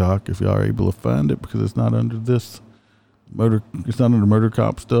TikTok if y'all are able to find it, because it's not under this motor. It's not under motor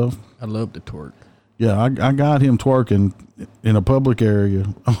cop stuff. I love the twerk. Yeah, I got him twerking in a public area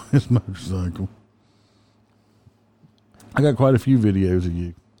on his motorcycle. I got quite a few videos of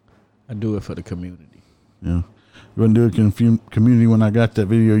you. I do it for the community. Yeah. You wouldn't do it in community when I got that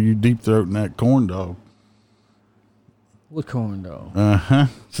video you deep throating that corn dog. What corn dog? Uh-huh.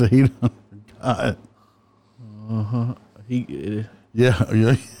 So he done got it. Uh-huh. He. Yeah.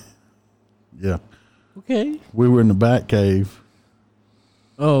 Okay. We were in the back cave.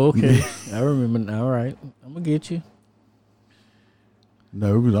 Oh, okay. I remember. All right. I'm going to get you.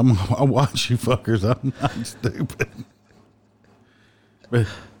 No, I'll watch you fuckers. I'm not stupid. But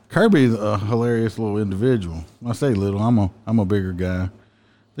Kirby's a hilarious little individual. When I say little, I'm a bigger guy. I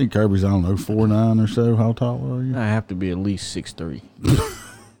think Kirby's, I don't know, 4'9" or so. How tall are you? I have to be at least 6'3".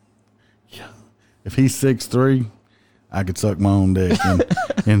 Yeah. If he's 6'3", I could suck my own dick.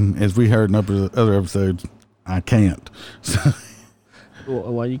 And as we heard in other episodes, I can't. So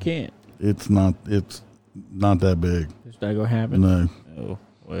Well, why you can't? it's not that big. It's not going to happen? No. Oh,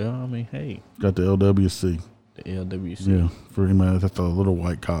 well, I mean, hey. Got the LWC. The LWC. Yeah, pretty much. That's a little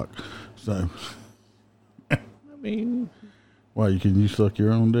white cock. So, I mean, why, can you suck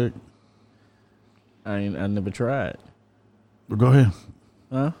your own dick? I never tried. Well, go ahead.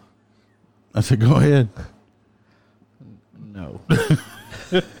 Huh? I said, go ahead. No.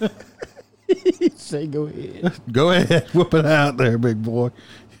 Say go ahead. Go ahead. Whoop it out there, big boy.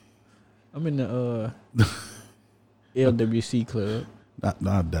 I'm in the LWC club.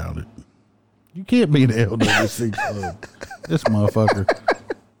 I doubt it. You can't be in the LWC club. This motherfucker.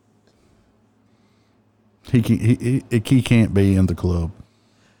 He can't be in the club.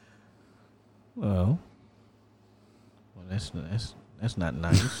 Well, that's not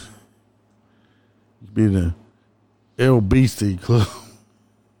nice. You be in the LBC club.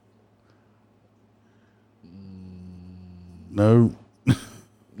 No.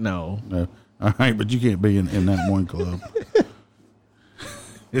 No. No. All right, but you can't be in that one club.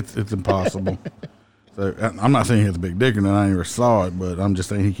 It's impossible. So I'm not saying he has a big dick and I never saw it, but I'm just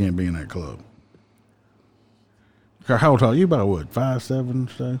saying he can't be in that club. How old are you? About what? 5'7"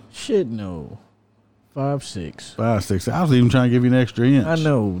 or so? Shit, no. 5'6". 5'6". I was even trying to give you an extra inch. I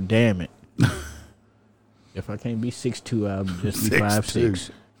know. Damn it. If I can't be 6'2", I'll just be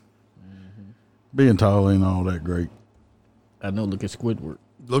 5'6". Being tall ain't all that great. I know. Look at Squidward.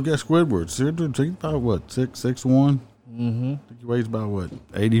 Look at Squidward. He's about what? 6'1". Mm-hmm. I think he weighs about what?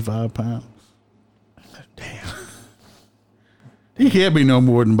 85 pounds. Damn. He can't be no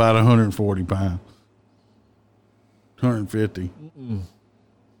more than about 140 pounds. 150. Did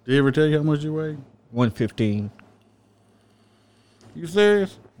he ever tell you how much you weigh? 115. You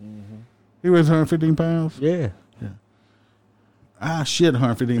serious? Mm-hmm. He weighs 115 pounds? Yeah. I shit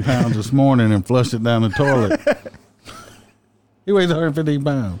 115 pounds this morning and flushed it down the toilet. He weighs 115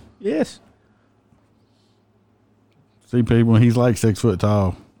 pounds. Yes. See, people, he's like 6 foot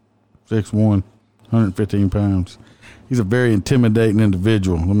tall. 6'1", 115 pounds. He's a very intimidating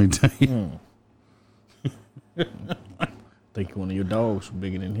individual, let me tell you. I think one of your dogs is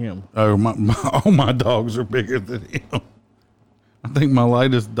bigger than him. Oh, all my dogs are bigger than him. I think my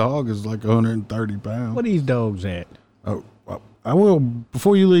lightest dog is like 130 pounds. What are these dogs at? Oh, I will,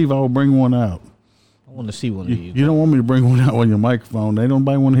 before you leave, I will bring one out. I want to see one of these. You don't want me to bring one out on your microphone. They don't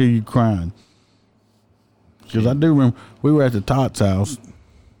want to hear you crying. Because I do remember, we were at the Tots house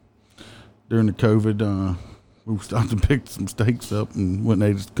during the COVID. We stopped and picked some steaks up and went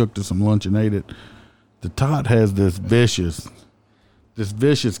and just cooked us some lunch and ate it. The Tot has this vicious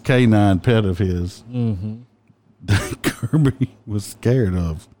canine pet of his that Kirby was scared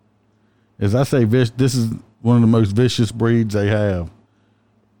of. As I say, this is one of the most vicious breeds they have.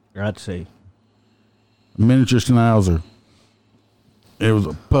 I'd say. A miniature Schnauzer. It was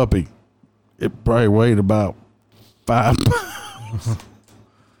a puppy. It probably weighed about 5 pounds.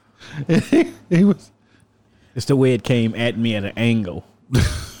 he was. It's the way it came at me at an angle.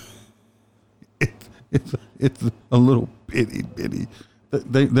 It's a little bitty.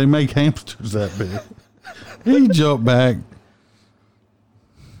 They make hamsters that big. He jumped back.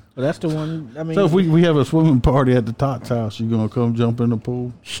 Well, that's the one. I mean, So if we have a swimming party at the Tots house, you gonna come jump in the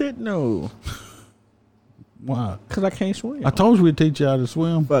pool? shit, no, Why? because I can't swim. I told you we'd teach you how to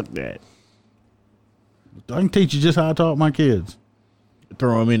swim. Fuck that. I can teach you just how I taught my kids.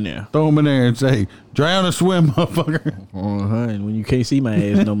 Throw them in there. Throw them in there and say, "Drown or swim, motherfucker." And when you can't see my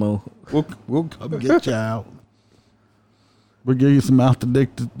ass no more. We'll come get you out. We'll give you some out-the-dick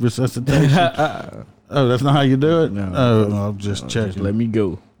resuscitation. Oh, that's not how you do it? No. Oh, I'll just check. Just let me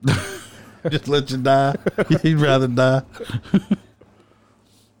go. Just let you die. You'd rather die.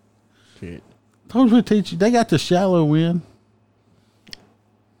 Shit. Told you we'd teach you. They got the shallow end.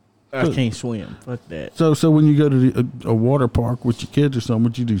 I can't swim. Fuck that. So when you go to a water park with your kids or something,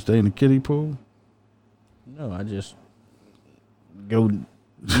 what you do? Stay in the kiddie pool? No, I just go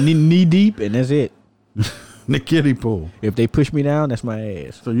knee deep and that's it. In the kiddie pool. If they push me down, that's my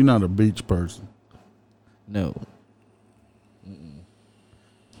ass. So you're not a beach person. No.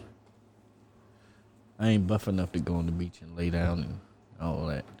 I ain't buff enough to go on the beach and lay down and all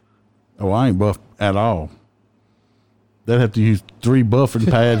that. Oh, I ain't buff at all. They'd have to use 3 buffing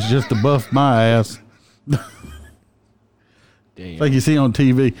pads just to buff my ass. Damn. Like you see on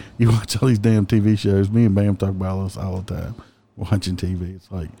TV, you watch all these damn TV shows. Me and Bam talk about this all the time. Watching TV,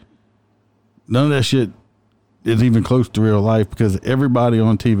 it's like none of that shit is even close to real life because everybody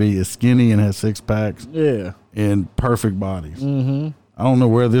on TV is skinny and has 6 packs Yeah. and perfect bodies. Mm-hmm. I don't know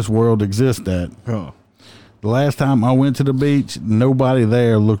where this world exists at. Huh. The last time I went to the beach, nobody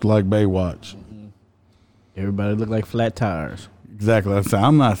there looked like Baywatch. Everybody look like flat tires. Exactly. I said,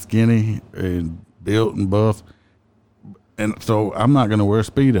 I'm not skinny and built and buff, and so I'm not going to wear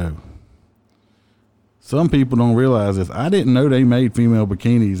Speedo. Some people don't realize this. I didn't know they made female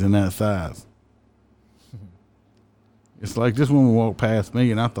bikinis in that size. It's like this woman walked past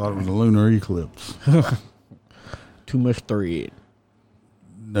me, and I thought it was a lunar eclipse. Too much thread.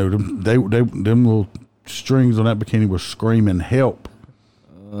 No, them little strings on that bikini were screaming, "Help!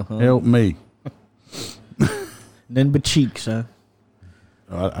 Help me!" Nothing but cheeks, huh?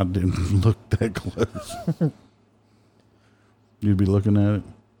 I didn't look that close. You'd be looking at it.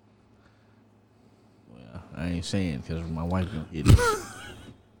 Well, I ain't saying because my wife gonna hit it.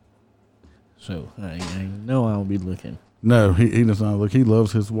 So I know I don't be looking. No, he does not look. He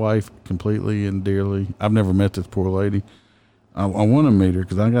loves his wife completely and dearly. I've never met this poor lady. I want to meet her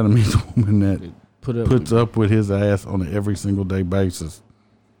because I got to meet the woman that puts up with his ass on an every single day basis.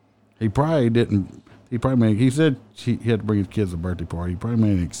 He probably didn't. He said he had to bring his kids to a birthday party. He probably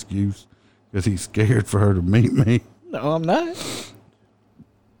made an excuse because he's scared for her to meet me. No, I'm not.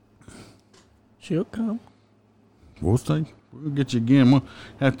 She'll come. We'll see. We'll get you again. We'll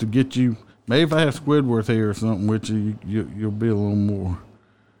have to get you. Maybe if I have Squidward here or something with you, you'll be a little more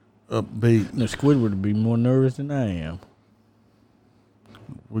upbeat. No, Squidward would be more nervous than I am.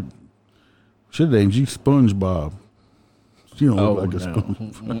 We should have named you SpongeBob. You don't look like a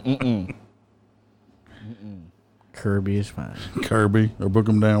sponge. Kirby is fine. Kirby or Book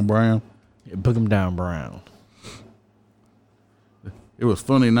 'em Down Brown. Yeah, book him down, Brown. It was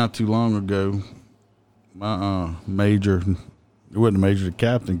funny not too long ago. My major, it wasn't a major, the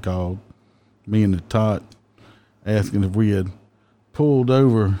captain called me and the tot asking if we had pulled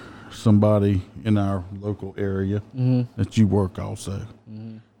over somebody in our local area that you work also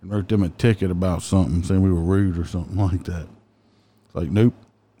and wrote them a ticket about something, saying we were rude or something like that. It's like, nope,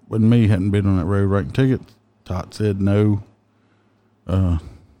 wasn't me, hadn't been on that road writing tickets. Tot said no. Our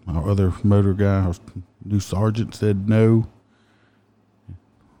other motor guy, our new sergeant, said no.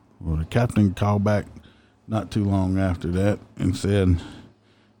 Well, the captain called back not too long after that and said,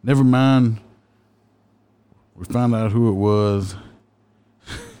 never mind. We found out who it was.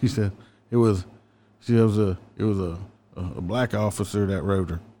 He said it was a a black officer that wrote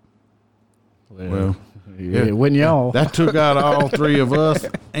her. Well, it wasn't y'all. That took out all three of us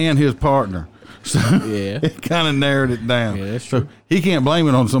and his partner. So Yeah. it kind of narrowed it down. Yeah, that's so true. he can't blame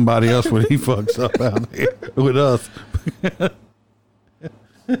it on somebody else when he fucks up out here with us.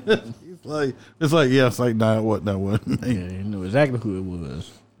 It's like, nah, it wasn't. That wasn't me. Yeah, you know exactly who it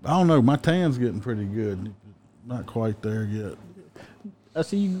was. I don't know. My tan's getting pretty good. Not quite there yet. I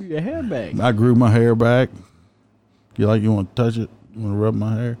see you grew your hair back. I grew my hair back. You want to touch it? You want to rub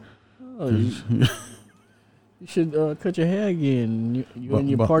my hair? Oh, you should cut your hair again. You and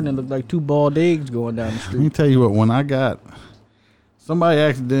your partner look like two bald eggs going down the Let me street. tell you what. When I got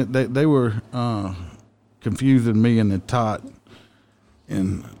somebody they were confusing me and the tot.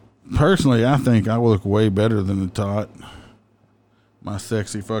 And personally, I think I look way better than the tot. My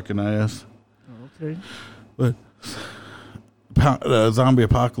sexy fucking ass. Okay. But the zombie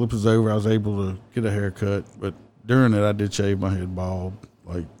apocalypse is over. I was able to get a haircut, but during it, I did shave my head bald,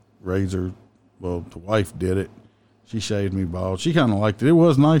 like razor. Well, the wife did it. She shaved me bald. She kind of liked it. It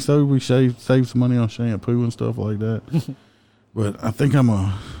was nice though. We saved some money on shampoo and stuff like that. But I think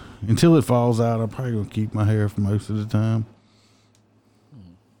until it falls out, I'm probably gonna keep my hair for most of the time.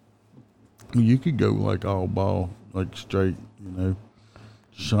 You could go like all bald, like straight,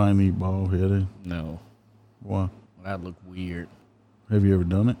 shiny, bald headed. No, Why? that look weird. Have you ever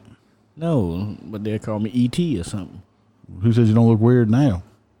done it? No, but they call me E.T. or something. Who says you don't look weird now?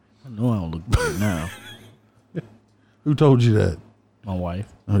 I know I don't look weird now. Who told you that? My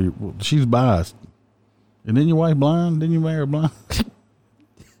wife. Oh, well, she's biased. And then your wife blind? Didn't you marry her blind?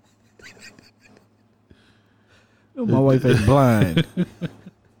 My wife ain't blind.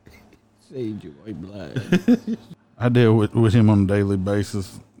 Saved your wife blind. I deal with him on a daily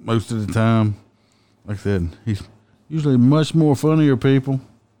basis most of the time. Like I said, he's usually much more funnier people.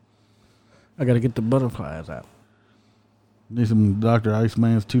 I gotta get the butterflies out. Need some Dr.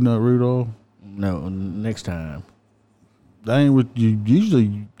 Iceman's 2-nut root oil. No, next time. That ain't what you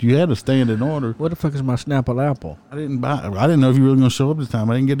usually. You had a standing order. What the fuck is my Snapple apple? I didn't know if you were really gonna show up this time.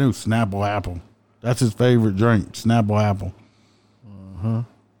 I didn't get no Snapple apple. That's his favorite drink, Snapple apple.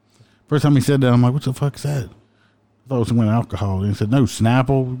 First time he said that, I'm like, what the fuck is that? I thought it was some kind of alcohol. And he said, no,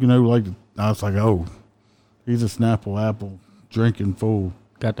 Snapple. I was like, oh, he's a Snapple apple drinking fool.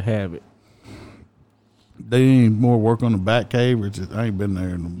 Got to have it. They ain't more work on the back cave, or I ain't been there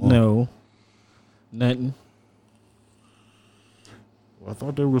in a month. No. Nothing. Well, I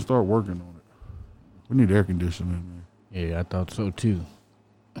thought they were gonna start working on it. We need air conditioning in there. Yeah, I thought so too.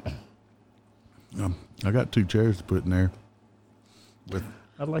 I got 2 chairs to put in there.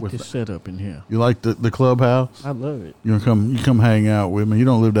 I like with this setup in here. You like the clubhouse? I love it. You come hang out with me. You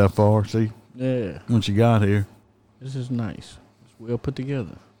don't live that far, see? Yeah. Once you got here. This is nice. It's well put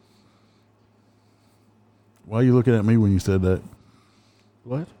together. Why are you looking at me when you said that?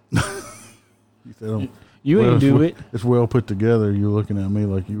 What? You said, You ain't do it. It's well put together. You're looking at me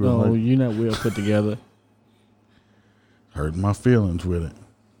like you were No, like you're not well put together. hurting my feelings with it.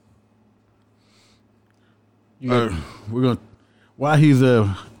 You We're gonna while he's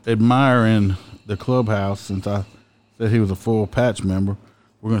admiring the clubhouse, since I said he was a full patch member,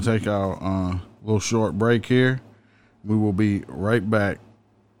 we're gonna take our little short break here. We will be right back.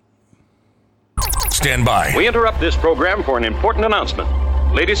 Stand by. We interrupt this program for an important announcement.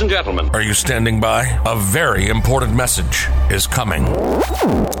 Ladies and gentlemen, Are you standing by? A very important message is coming.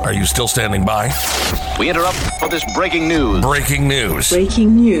 Are you still standing by? we interrupt for this breaking news. Breaking news.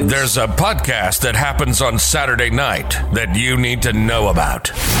 Breaking news. There's a podcast that happens on Saturday night that you need to know about.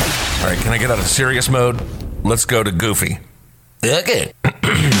 All right, can I get out of serious mode? Let's go to goofy. Okay.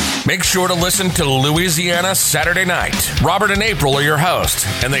 Make sure to listen to Louisiana Saturday Night. Robert and April are your hosts,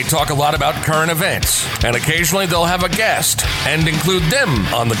 and they talk a lot about current events. And occasionally they'll have a guest and include them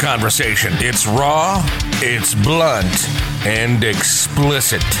on the conversation. It's raw, it's blunt, and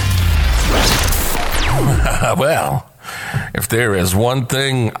explicit. Well, if there is one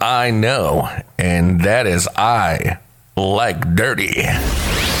thing I know, and that is I like dirty.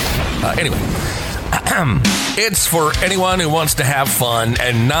 Anyway. It's for anyone who wants to have fun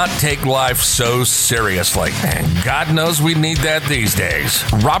and not take life so seriously. And God knows we need that these days.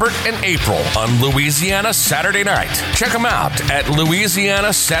 Robert and April on Louisiana Saturday Night. Check them out at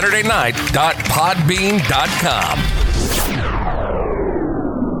louisianasaturdaynight.podbean.com.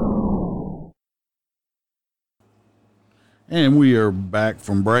 And we are back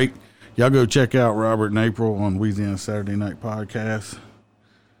from break. Y'all go check out Robert and April on Louisiana Saturday Night Podcast.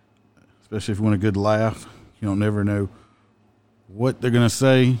 Especially if you want a good laugh. You don't never know what they're going to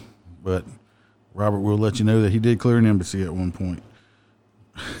say, but Robert will let you know that he did clear an embassy at one point.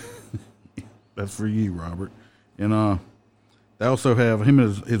 That's for you, Robert. And they also have him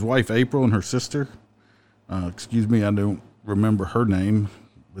and his wife April and her sister. Excuse me, I don't remember her name,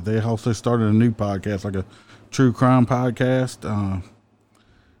 but they also started a new podcast, like a true crime podcast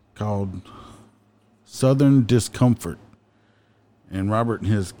called Southern Discomfort. And Robert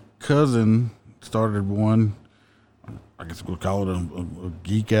and his cousin started one. I guess we'll call it a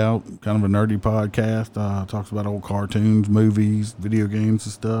geek out, kind of a nerdy podcast. Talks about old cartoons, movies, video games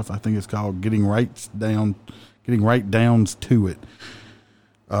and stuff. I think it's called Getting Right Downs to It.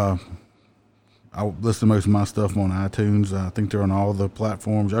 I listen to most of my stuff on iTunes. I think they're on all the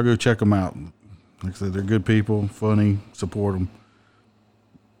platforms. Y'all go check them out. Like I said, they're good people, funny, support them.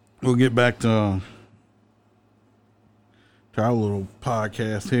 We'll get back to our little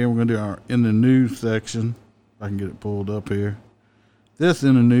podcast here. We're going to do our In the News section. If I can get it pulled up here. This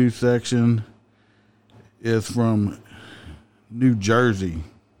In the News section is from New Jersey.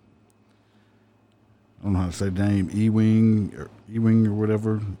 I don't know how to say the name. Ewing or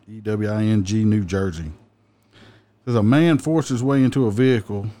whatever. E-W-I-N-G, New Jersey. There's a man forced his way into a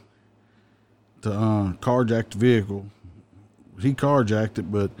vehicle to carjack the vehicle. He carjacked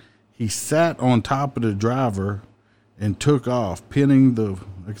it, but he sat on top of the driver and took off, pinning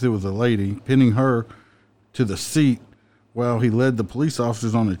like it was a lady, pinning her to the seat while he led the police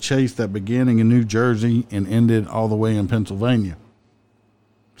officers on a chase that began in New Jersey and ended all the way in Pennsylvania,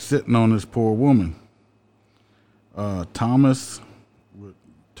 sitting on this poor woman. Thomas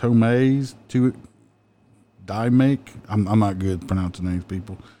Tomase Dymak. I'm not good at pronouncing names,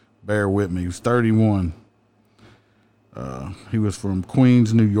 people. Bear with me. He was 31. He was from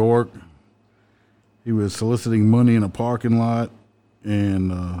Queens, New York. He was soliciting money in a parking lot,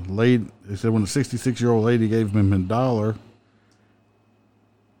 and they said when a 66-year-old lady gave him $1,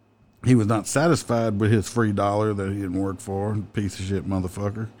 he was not satisfied with his free $1 that he didn't work for. Piece of shit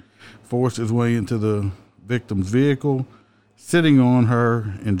motherfucker. Forced his way into the victim's vehicle, sitting on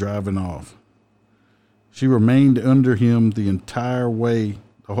her and driving off. She remained under him the entire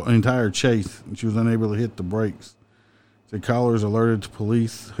chase, and she was unable to hit the brakes. The callers alerted the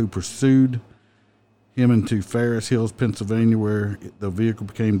police, who pursued him into Ferris Hills, Pennsylvania, where the vehicle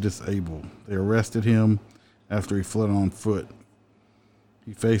became disabled. They arrested him after he fled on foot.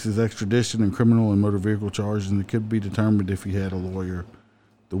 He faces extradition and criminal and motor vehicle charges, and it could be determined if he had a lawyer.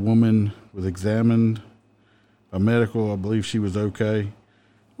 The woman was examined by medical. I believe she was okay.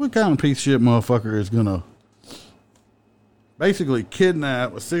 What kind of piece of shit motherfucker is gonna basically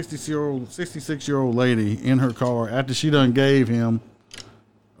kidnap a 66-year-old lady in her car after she done gave him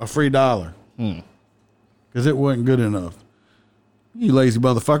a free $1? Because it wasn't good enough. You lazy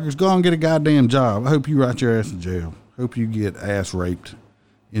motherfuckers, go and get a goddamn job. I hope you rot your ass in jail. Hope you get ass raped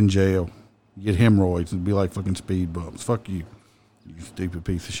in jail. You get hemorrhoids and be like fucking speed bumps. Fuck you, you stupid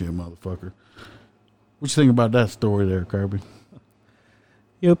piece of shit motherfucker. What you think about that story there, Kirby?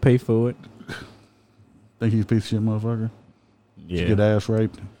 He'll pay for it. Think he's a piece of shit motherfucker? Yeah. Should get ass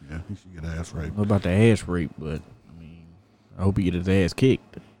raped? Yeah, he should get ass raped. What about the ass rape? But, I hope he get his ass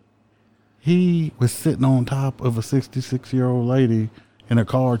kicked. He was sitting on top of a 66-year-old lady in a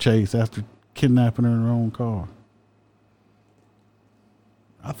car chase after kidnapping her in her own car.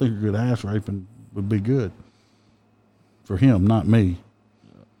 I think a good ass raping would be good. For him, not me.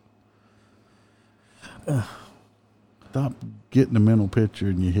 Stop getting the mental picture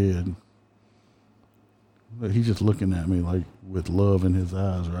in your head. Look, he's just looking at me like with love in his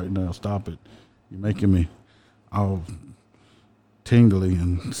eyes right now. Stop it. You're making me all tingly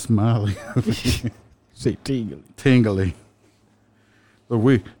and smiley. Say tingly. Tingly. But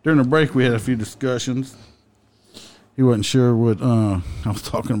during the break we had a few discussions. He wasn't sure what I was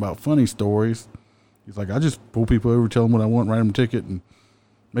talking about funny stories. He's like, I just pull people over, tell them what I want, write them a ticket, and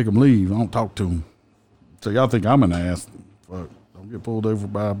make them leave. I don't talk to them. So y'all think I'm an ass. Fuck. Don't get pulled over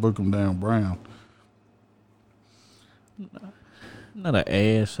by a book 'em down Brown. Not an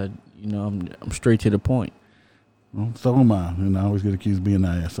ass. I'm straight to the point. Well, so am I, and I always get accused of being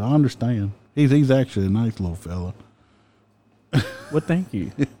an ass. So I understand. He's actually a nice little fella. Well, thank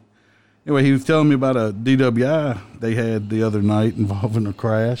you. Anyway, he was telling me about a DWI they had the other night involving a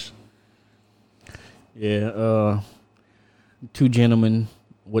crash. Yeah, two gentlemen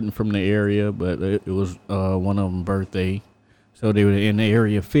wasn't from the area, but it was one of them birthday. So they were in the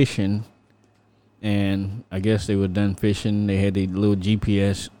area fishing, and I guess they were done fishing. They had a little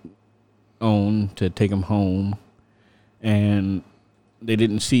GPS on to take them home, and they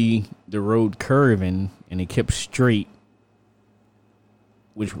didn't see the road curving, and they kept straight,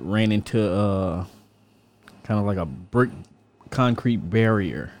 which ran into kind of like a brick concrete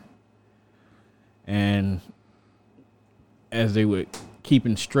barrier. And as they were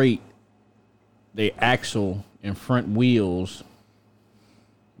keeping straight, their axle and front wheels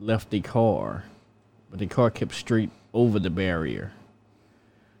left the car, but the car kept straight over the barrier.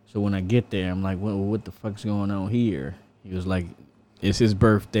 So when I get there, I'm like, well, what the fuck's going on here? He was like, it's his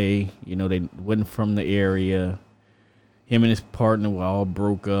birthday. You know, they wasn't from the area. Him and his partner were all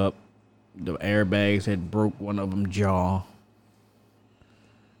broke up. The airbags had broke one of them jaw.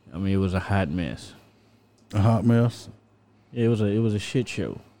 I mean, it was a hot mess. A hot mess? Yeah, it was a shit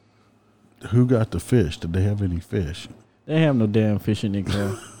show. Who got the fish? Did they have any fish? They have no damn fish in their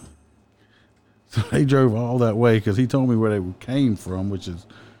car. So they drove all that way because he told me where they came from, which is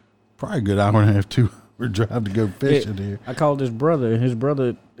probably a good hour and a half, 2 hour drive to go fishing here. I called his brother, and his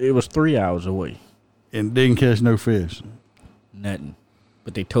brother, it was 3 hours away. And didn't catch no fish? Nothing.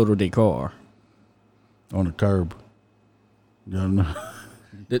 But they totaled their car. On the curb. You know?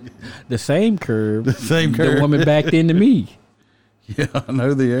 The same curb. The same curb. The woman backed into me. Yeah, I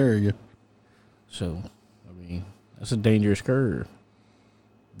know the area. So, I mean, that's a dangerous curve.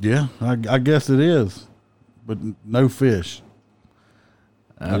 Yeah, I guess it is. But no fish.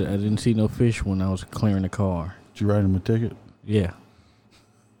 I didn't see no fish when I was clearing the car. Did you write him a ticket? Yeah.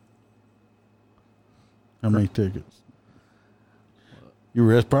 How many tickets? You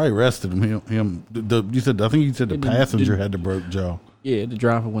probably arrested him. You said, I think you said the passenger had the broke jaw. Yeah, the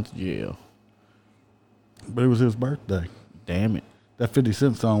driver went to jail. But it was his birthday. Damn it. That 50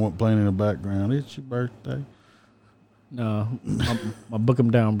 Cent song wasn't playing in the background. It's your birthday. No, my Book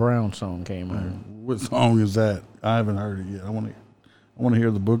 'em Down Brown song came on. What song is that? I haven't heard it yet. I want to hear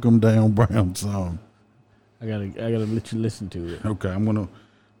the Book 'em Down Brown song. I gotta let you listen to it. Okay, I'm gonna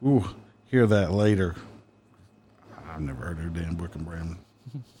hear that later. I've never heard of damn Book 'em Brown.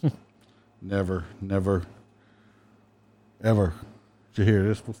 Never, ever. Did you hear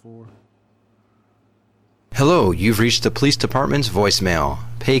this before? Hello, you've reached the police department's voicemail.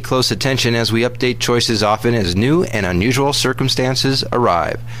 Pay close attention as we update choices often as new and unusual circumstances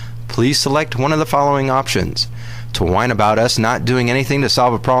arrive. Please select one of the following options. To whine about us not doing anything to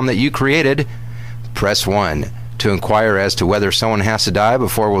solve a problem that you created, press 1. To inquire as to whether someone has to die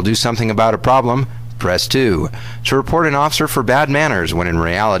before we'll do something about a problem, press 2. To report an officer for bad manners when in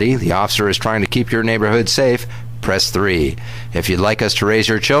reality the officer is trying to keep your neighborhood safe, press 3. If you'd like us to raise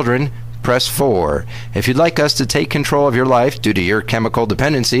your children, press 4. If you'd like us to take control of your life due to your chemical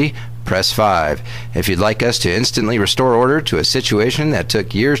dependency, press 5. If you'd like us to instantly restore order to a situation that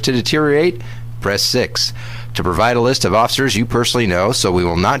took years to deteriorate, press 6. To provide a list of officers you personally know so we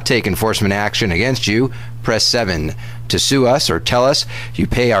will not take enforcement action against you, press 7. To sue us or tell us you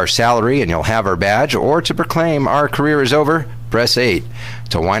pay our salary and you'll have our badge, or to proclaim our career is over, press 8.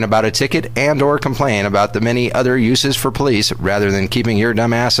 To whine about a ticket and or complain about the many other uses for police rather than keeping your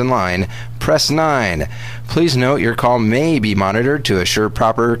dumb ass in line, press 9. Please note your call may be monitored to assure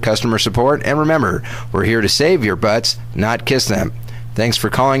proper customer support, and remember, we're here to save your butts, not kiss them. Thanks for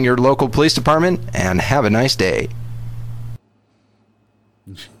calling your local police department, and have a nice day.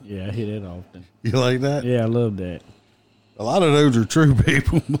 Yeah, I hear that often. You like that? Yeah, I love that. A lot of those are true,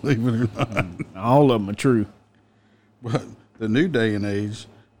 people, believe it or not. All of them are true. But the new day and age,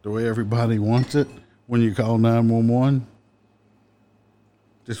 the way everybody wants it, when you call 911,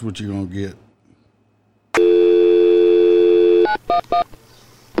 this is what you're going to get.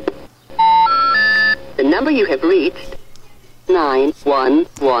 The number you have reached,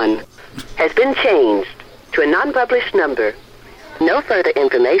 911, has been changed to a non-published number. No further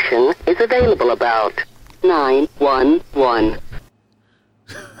information is available about 911.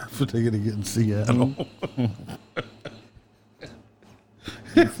 That's what they're going to get in Seattle.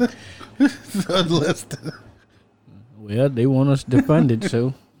 It's unlisted. Well, they want us to fund it,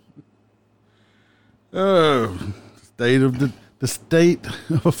 so. Oh, state of the state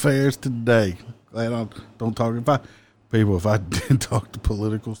of affairs today. Glad I don't talk. If I did talk to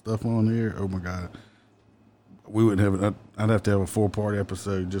political stuff on here, oh my God, we wouldn't have it. I'd have to have a 4-part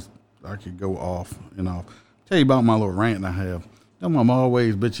episode. Just I could go off and off. Tell you about my little rant I have. I'm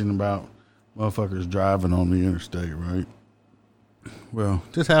always bitching about motherfuckers driving on the interstate, right? Well,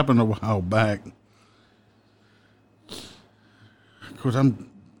 this happened a while back. Of course, I'm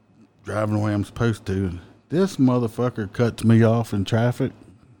driving the way I'm supposed to. And this motherfucker cuts me off in traffic.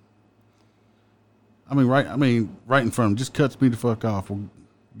 Right in front of him. Just cuts me the fuck off. Well,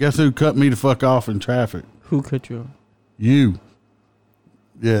 guess who cut me the fuck off in traffic? Who cut you off? You.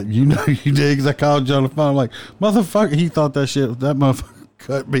 Yeah, you know you did, because I called you on the phone. I'm like, motherfucker, he thought that motherfucker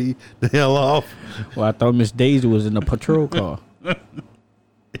cut me the hell off. Well, I thought Miss Daisy was in a patrol car.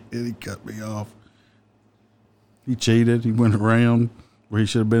 And he cut me off. He cheated. He went around where he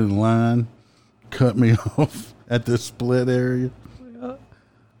should have been in line, cut me off at the split area.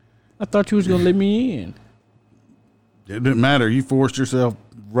 I thought you was going to let me in. It didn't matter. You forced yourself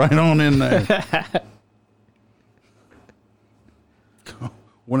right on in there.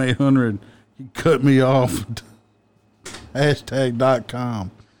 1-800, he cut me off.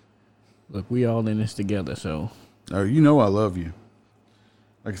 #.com. Look, we all in this together, so. Oh, you know I love you.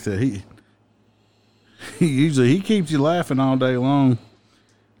 Like I said, he usually keeps you laughing all day long.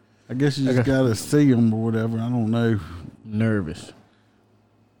 I guess you just gotta see him or whatever. I don't know. Nervous.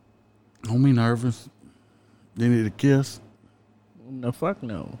 Don't be nervous. You need a kiss? No, fuck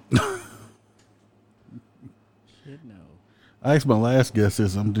no. Shit, no. I asked my last guest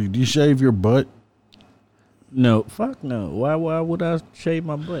this. Do you shave your butt? No, fuck no. Why would I shave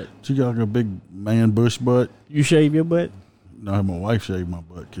my butt? She got like a big man bush butt. You shave your butt? No, my wife shaved my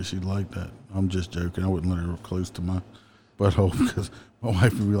butt because she liked that. I'm just joking. I wouldn't let her close to my butthole because my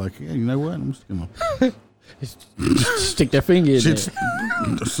wife would be like, yeah, you know what? I'm just going to stick that finger in there.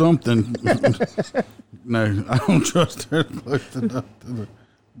 Something. No, I don't trust her close enough to the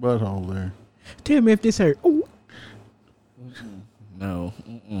butthole there. Tell me if this hurt. Ooh. No.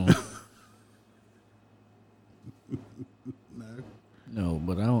 No,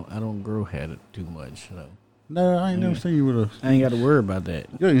 but I don't grow hair too much. So. No, I ain't never seen you with a. I ain't got to worry about that.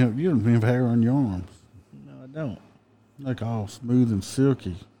 You don't even have hair on your arms. No, I don't. Like all smooth and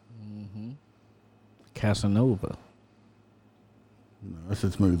silky. Mm-hmm. Casanova. No, I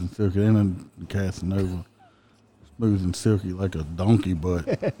said smooth and silky. Ain't a Casanova. Smooth and silky like a donkey butt.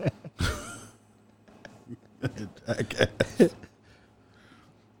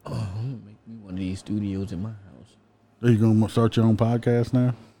 Oh, make me one of these studios in my house. Are you going to start your own podcast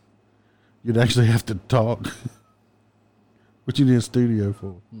now? You'd actually have to talk. What you need a studio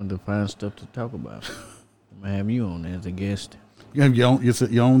for? I'm going to find stuff to talk about. I'm going to have you on as a guest. You have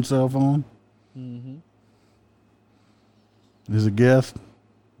your own cell phone? Mm-hmm. As a guest?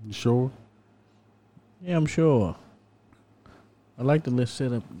 You sure? Yeah, I'm sure. I like to let's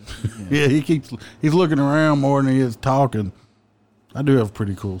set up. Yeah, he's looking around more than he is talking. I do have a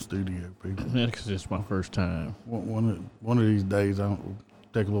pretty cool studio, people. Because it's my first time. One of these days, I'll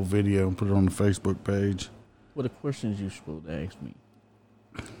take a little video and put it on the Facebook page. What are questions you supposed to ask me?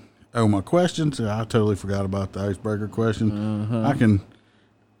 Oh, my questions? I totally forgot about the icebreaker question. Uh-huh.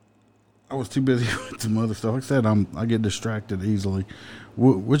 I was too busy with some other stuff. Like I said, I get distracted easily.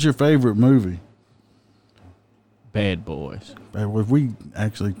 What's your favorite movie? Bad Boys. If we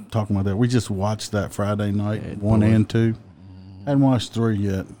actually talking about that, we just watched that Friday night, Bad 1 Boys. and 2. Hadn't watched 3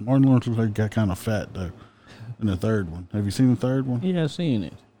 yet. Martin Lawrence got kind of fat though in the third one. Have you seen the third one? Yeah, I've seen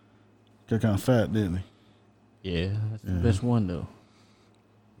it. Got kind of fat, didn't he? Yeah, that's the best one though.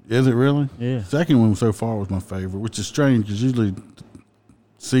 Is it really? Yeah. Second one so far was my favorite, which is strange because usually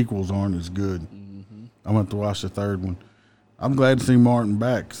sequels aren't as good. Mm-hmm. I'm going to have to watch the third one. I'm glad to see Martin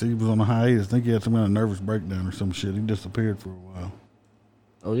back because he was on a hiatus. I think he had some kind of nervous breakdown or some shit. He disappeared for a while.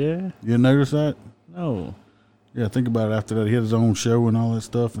 Oh, yeah? You didn't notice that? No. Yeah, think about it after that. He had his own show and all that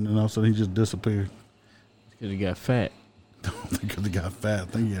stuff, and then all of a sudden he just disappeared. Because he got fat. I don't think because he got fat. I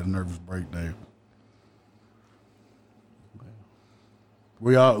think he had a nervous breakdown.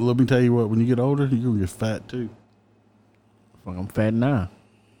 Let me tell you what, when you get older, you're going to get fat too. Fuck, I'm fat now.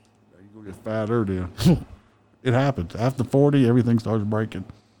 You're going to get fatter then. It happens. After 40, everything starts breaking.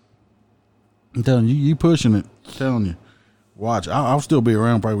 I'm telling you, you pushing it. I'm telling you. Watch. I'll still be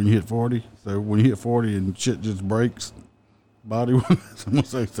around probably when you hit 40. So when you hit 40 and shit just breaks, body-wise, I'm going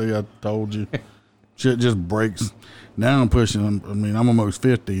to say I told you. Shit just breaks. Now I'm pushing. I'm almost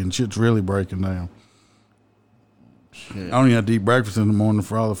 50 and shit's really breaking down. Shit. I don't even have to eat breakfast in the morning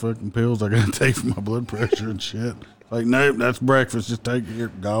for all the fucking pills I got to take for my blood pressure and shit. Like, nope, that's breakfast. Just take it here,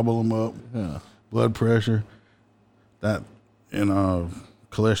 gobble them up. Yeah. Blood pressure, that, and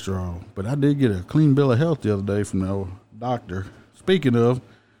cholesterol. But I did get a clean bill of health the other day from the doctor. Speaking of,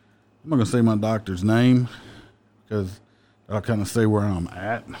 I'm not going to say my doctor's name because I'll kind of say where I'm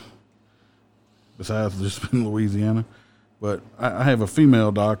at. Besides just in Louisiana. But I have a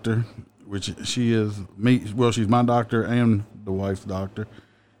female doctor, which she is me. Well, she's my doctor and the wife's doctor.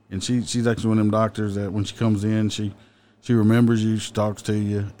 And she's actually one of them doctors that when she comes in, she remembers you, she talks to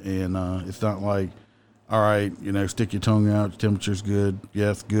you, and it's not like, all right, stick your tongue out, your temperature's good,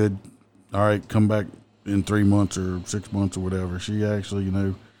 yes, good, all right, come back in 3 months or 6 months or whatever. She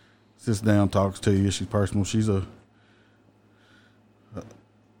actually, sits down, talks to you. She's personal. She's one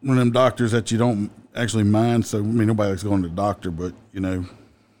of them doctors that you don't actually mind. So, nobody likes going to the doctor, but,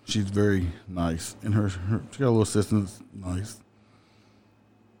 she's very nice. And she got a little assistant that's nice.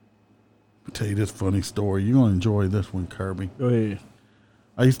 I'll tell you this funny story. You're going to enjoy this one, Kirby. Go ahead.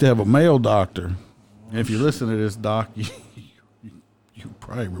 I used to have a male doctor. And if you listen to this, Doc, you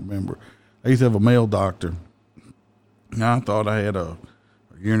probably remember. I used to have a male doctor. Now, I thought I had a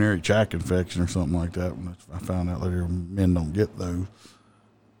urinary tract infection or something like that. When I found out later men don't get those.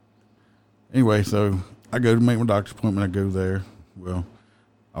 Anyway, so I go to make my doctor's appointment. I go there. Well,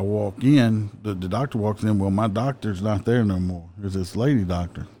 I walk in. The doctor walks in. Well, my doctor's not there no more. There's this lady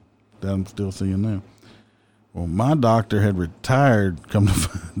doctor that I'm still seeing now. Well, my doctor had retired, come to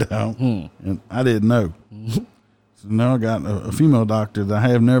find out, and I didn't know. So now I got a female doctor that I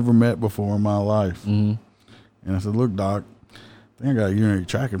have never met before in my life. And I said, look, doc, I think I got a urinary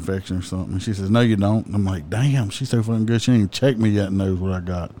tract infection or something. And she says, no, you don't. And I'm like, damn, she's so fucking good. She ain't even checked me yet and knows what I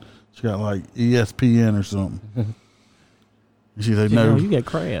got. She got like ESPN or something. And she said, no. You got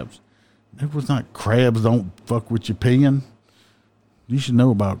crabs. It was not crabs. Don't fuck with your peeing. You should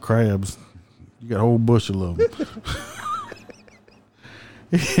know about crabs. You got a whole bushel of them.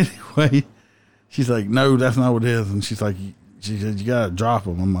 Anyway, she's like, no, that's not what it is. And she's like, she said, you got to drop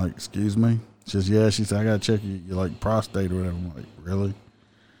them. I'm like, excuse me? She says, yeah. She said, I got to check your like prostate or whatever. I'm like, really?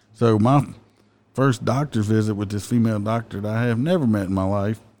 So my first doctor's visit with this female doctor that I have never met in my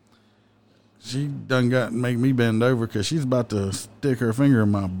life, she done got make me bend over because she's about to stick her finger in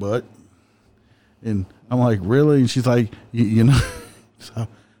my butt. And I'm like, really? And she's like, you know, so that's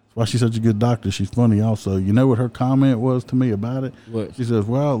why she's such a good doctor. She's funny also. You know what her comment was to me about it? What? She says,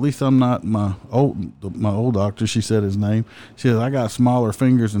 well, at least I'm not my old doctor. She said his name. She says, I got smaller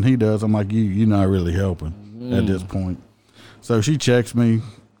fingers than he does. I'm like, you're not really helping at this point. So she checks me.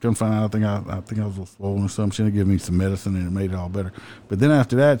 Come find out, I think I was a little swollen or something. She had to give me some medicine and it made it all better. But then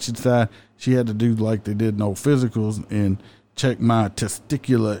after that, she decided she had to do like they did in old physicals and check my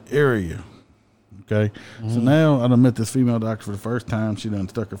testicular area. Okay. So now I done met this female doctor for the first time. She done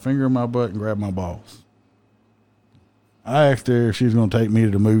stuck her finger in my butt and grabbed my balls. I asked her if she was going to take me to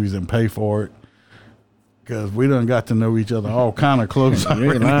the movies and pay for it because we done got to know each other all kind of close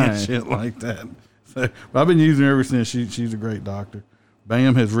already and shit like that. So I've been using her ever since. She's a great doctor.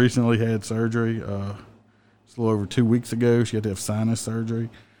 Bam has recently had surgery. It's a little over 2 weeks ago. She had to have sinus surgery,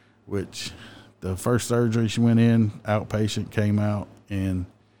 which the first surgery she went in, outpatient, came out and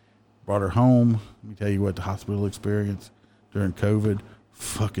brought her home. Let me tell you what the hospital experience during COVID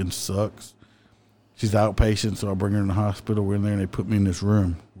fucking sucks. She's outpatient, so I bring her in the hospital. We're in there and they put me in this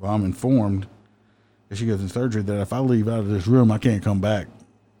room. Well, I'm informed as she goes in surgery that if I leave out of this room, I can't come back.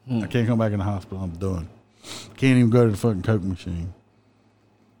 I can't come back in the hospital. I'm done. Can't even go to the fucking Coke machine.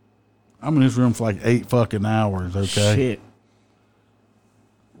 I'm in this room for like 8 fucking hours, okay? Shit.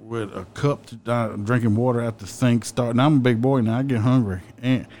 With a cup, drinking water out the sink. Now, I'm a big boy now. I get hungry.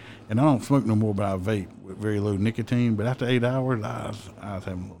 And I don't smoke no more, but I vape with very low nicotine. But after 8 hours, I was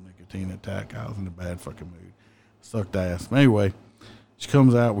having a little nicotine attack. I was in a bad fucking mood. Sucked ass. But anyway, she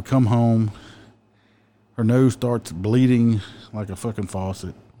comes out. We come home. Her nose starts bleeding like a fucking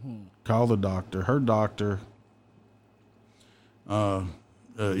faucet. Call the doctor. Her doctor,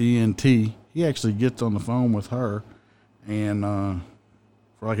 ENT, he actually gets on the phone with her and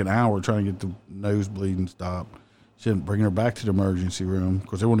for like an hour trying to get the nose bleeding stopped. She didn't bring her back to the emergency room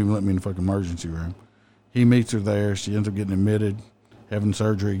because they won't even let me in the fucking emergency room. He meets her there. She ends up getting admitted, having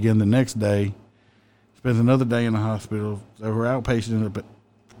surgery again the next day. Spends another day in the hospital. So her outpatient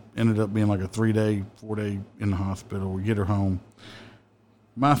ended up being like a 3-day, 4-day in the hospital. We get her home.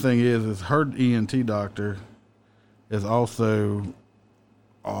 My thing is her ENT doctor is also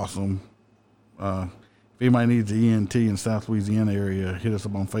awesome. If anybody needs an ENT in South Louisiana area, hit us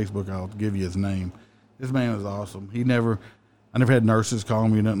up on Facebook. I'll give you his name. This man is awesome. I never had nurses call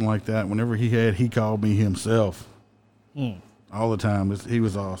me or nothing like that. Whenever he called me himself all the time. He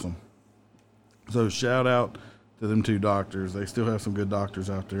was awesome. So shout out to them two doctors. They still have some good doctors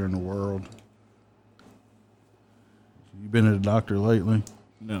out there in the world. You been at a doctor lately?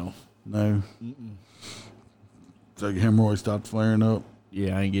 No. No? So your hemorrhoids stopped flaring up?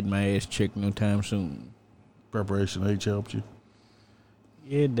 Yeah, I ain't getting my ass checked no time soon. Preparation H helped you?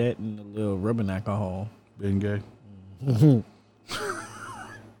 Yeah, that and a little rubbing alcohol. Been gay?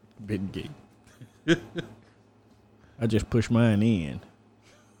 Been gay. I just push mine in.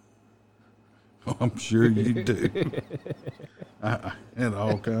 Oh, I'm sure you do. I had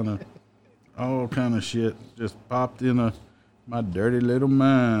all kind of shit just popped in my dirty little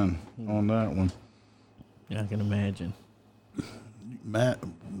mind on that one. Yeah, I can imagine.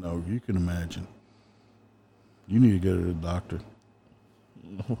 No, you can imagine. You need to go to the doctor.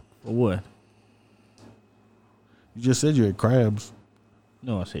 For what? You just said you had crabs.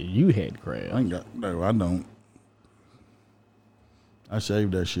 No, I said you had crabs. No, I don't. I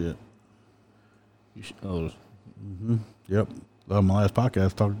shaved that shit. Yep. My last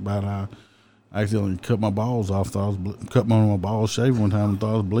podcast talked about how I accidentally cut my balls off. Cut one of my balls shaved one time and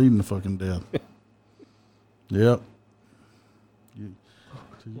thought I was bleeding to fucking death. Yep.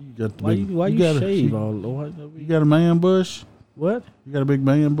 You got the Why big, you, why you got shave a, all? Why, you got a man bush? what? You got a big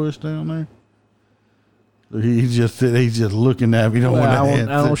man bush down there? Look, he's just looking at me. He don't Well, want to I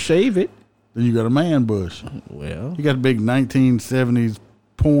answer. don't shave it. Then you got a man bush. Well, You got a big 1970s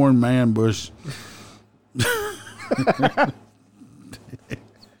porn man bush.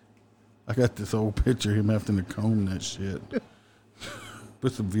 I got this old picture of him having to comb that shit.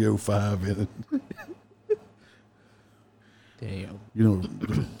 Put some VO5 in it. damn. You know,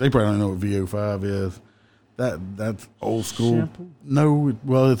 they probably don't know what VO5 is. That's old school. Shampoo? No,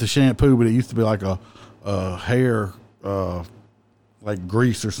 well, it's a shampoo, but it used to be like a hair, like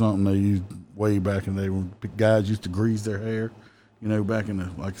grease or something they used way back in the day when guys used to grease their hair, you know, back in the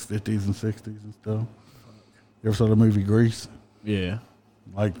like 50s and 60s and stuff. You ever saw the movie Grease? Yeah.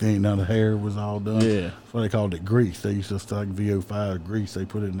 Like now the hair was all done. Yeah. That's why they called it grease. They used to like VO5 grease. They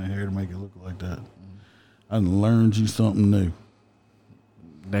put it in their hair to make it look like that. I learned you something new.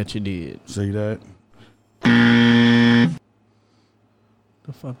 That you did. See that? The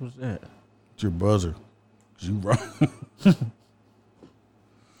fuck was that? It's your buzzer. 'Cause you wrong. You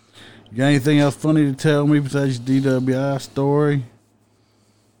got anything else funny to tell me besides your DWI story?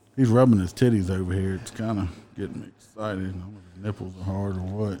 He's rubbing his titties over here. It's kind of getting me excited. I don't know if his nipples are hard or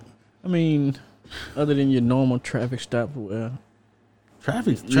what. I mean, other than your normal traffic stop, well,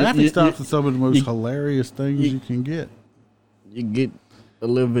 Traffic you- stops you- are some of the most you- hilarious things you can get. you get a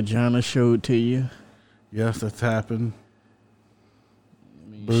little vagina showed to you. Yes, that's happened. I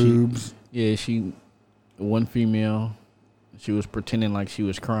mean, Boobs. she one female, she was pretending like she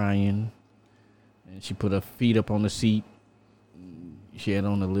was crying, and she put her feet up on the seat. She had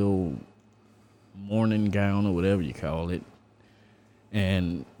on a little morning gown or whatever you call it,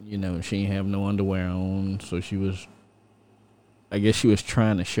 and you know she didn't have no underwear on, so I guess she was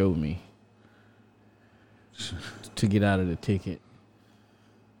trying to show me to get out of the ticket.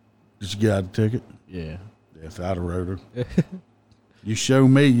 Did you get out the ticket? Yeah. Yes, I'd have wrote her. You show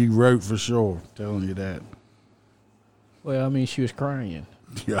me, you wrote for sure. I'm telling you that. Well, I mean, she was crying.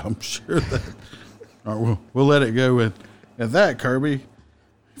 Yeah, I'm sure that. All right, we'll let it go with at that, Kirby.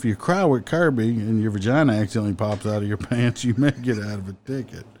 If you cry with Kirby and your vagina accidentally pops out of your pants, you may get out of a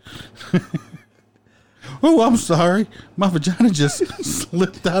ticket. Oh, I'm sorry. My vagina just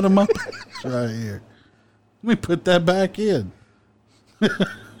slipped out of my pants right here. Let me put that back in.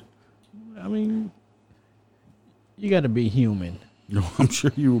 I mean, you got to be human. No, I'm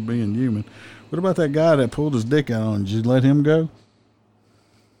sure you were being human. What about that guy that pulled his dick out on you? Did you let him go?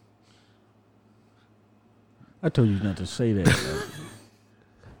 I told you not to say that.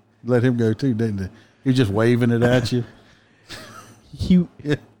 Let him go too, didn't you? He was just waving it at you.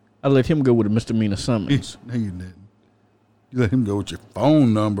 I let him go with a misdemeanor summons. No, you didn't. You let him go with your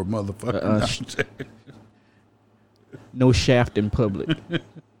phone number, motherfucker. No shaft in public.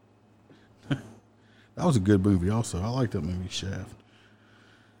 That was a good movie also. I like that movie, Shaft.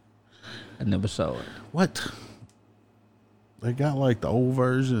 I never saw it. What? They got like the old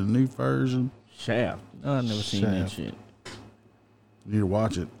version and the new version. Shaft. No, I never seen that shit. You need to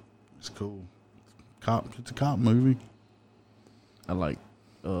watch it. It's cool. It's a cop movie. I like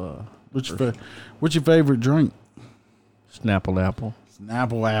What's your favorite drink? Snapple Apple.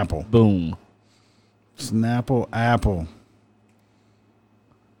 Snapple Apple. Boom. Snapple Apple.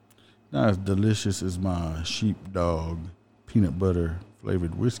 Not as delicious as my sheepdog peanut butter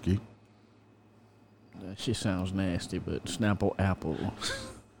flavored whiskey. That shit sounds nasty, but Snapple Apple.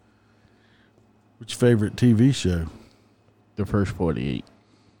 What's your favorite TV show? The First 48.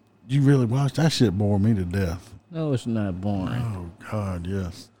 You really watch that shit? Bore me to death. No, it's not boring. Oh God,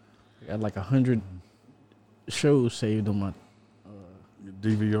 yes. I got like 100 shows saved on my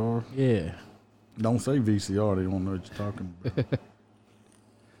DVR. Yeah. Don't say VCR. They don't know what you're talking about.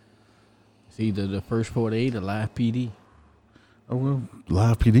 It's either The First 48 or Live PD. Oh well,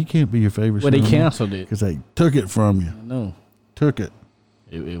 Live PD can't be your favorite. Well, show they canceled it because they took it from you. I know. Took it.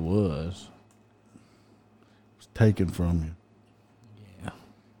 It was. It was taken from you. Yeah.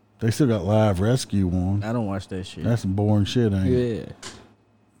 They still got Live Rescue on. I don't watch that shit. That's some boring shit, ain't it?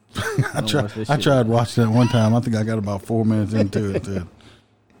 Yeah. I tried watching that one time. I think I got about 4 minutes into it.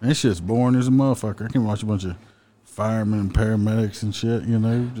 That shit's boring as a motherfucker. I can watch a bunch of firemen and paramedics and shit, you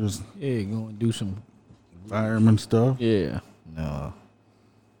know, just go and do some fireman stuff. Yeah. No.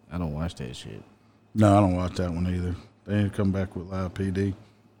 I don't watch that shit. No, I don't watch that one either. They ain't come back with Live PD.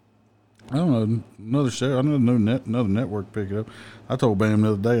 I don't know, another show, another network pick it up. I told Bam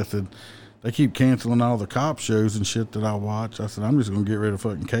the other day, I said, they keep canceling all the cop shows and shit that I watch. I said, I'm just going to get rid of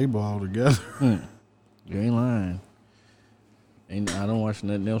fucking cable altogether. You ain't lying. I don't watch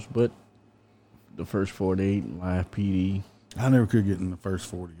nothing else but The First 48, Live PD. I never could get in the first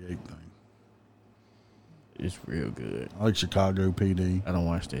 48 thing. It's real good. I like Chicago PD. I don't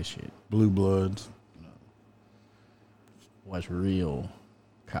watch that shit. Blue Bloods. Watch real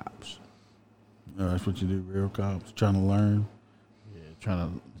cops. That's what you do, real cops. Trying to learn. Yeah,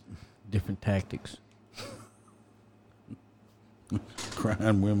 trying to different tactics.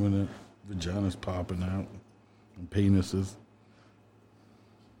 Crying women that vaginas popping out and penises.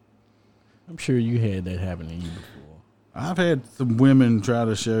 I'm sure you had that happen to you before. I've had some women try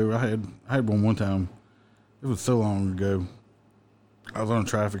to show. I had one time. It was so long ago. I was on a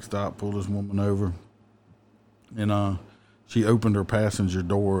traffic stop, pulled this woman over, and she opened her passenger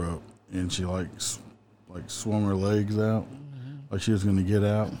door up, and she like swung her legs out, like she was going to get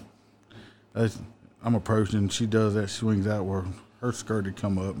out. I'm approaching. She does that. She swings out where her skirt had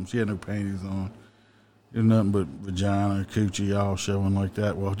come up, and she had no panties on. It was nothing but vagina, coochie, all showing like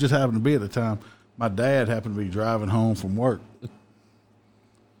that. Well, it just happened to be at the time. My dad happened to be driving home from work.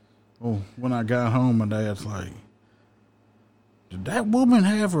 Well, when I got home, my dad's like, "Did that woman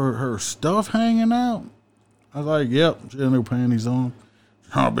have her stuff hanging out?" I was like, "Yep, she had no panties on."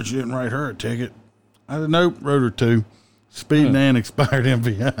 "Oh, but you didn't write her a ticket." I said, "Nope, wrote her 2. Speeding and expired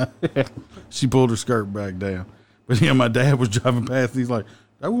MVI." She pulled her skirt back down. But yeah, my dad was driving past. He's like,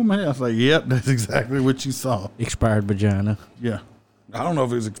 "That woman," I was like, "Yep, that's exactly what you saw." Expired vagina. Yeah. I don't know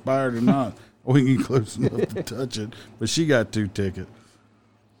if it was expired or not. We can get close enough to touch it. But she got 2 tickets.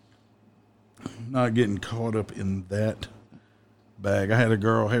 Not getting caught up in that bag. I had a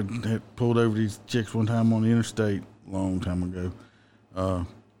girl had pulled over these chicks one time on the interstate a long time ago.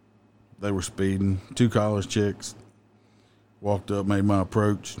 They were speeding. 2 college chicks. Walked up, made my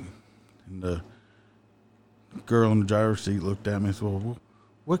approach. And the girl in the driver's seat looked at me and said, "Well,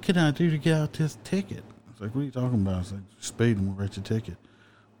 what can I do to get out this ticket?" I was like, "What are you talking about?" I was like, "Speeding, we'll write your ticket."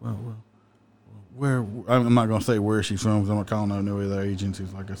 Well, where? I'm not going to say where she's from because I'm not calling out no other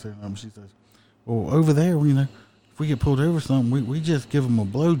agencies. Like I said, she says, "Well, over there, if we get pulled over something, we just give them a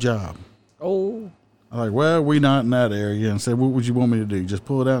blowjob." Oh. I'm like, "Well, we not in that area." And said, "What would you want me to do? Just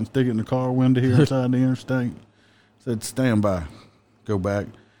pull it out and stick it in the car window here inside the interstate?" Said, "Stand by." Go back.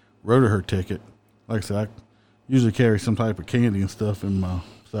 Wrote her ticket. Like I said, I usually carry some type of candy and stuff in my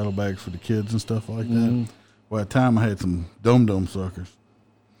saddlebags for the kids and stuff like that. Well, at the time I had some dum-dum suckers.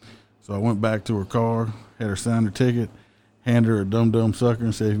 So I went back to her car, had her sign her ticket, handed her a dum-dum sucker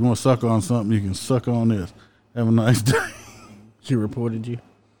and said, "If you want to suck on something, you can suck on this. Have a nice day." She reported you?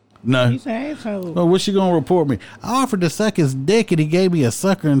 No. He's an asshole. Well, what's she going to report me? I offered to suck his dick and he gave me a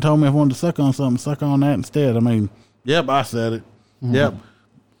sucker and told me if I wanted to suck on something, suck on that instead. I mean, yep, I said it. Yep.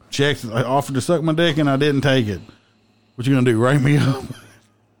 Checks. I offered to suck my dick and I didn't take it. What you going to do, write me up?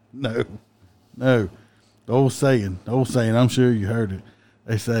 No. The old saying, I'm sure you heard it.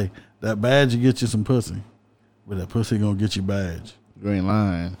 They say, that badge will get you some pussy, but that pussy going to get you badge. You ain't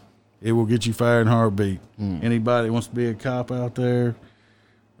lying. It will get you fired in a heartbeat. Anybody wants to be a cop out there,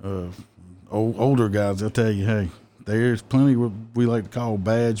 older guys, they'll tell you, hey, there's plenty what we like to call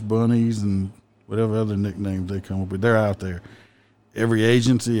badge bunnies and whatever other nicknames they come up with. They're out there. Every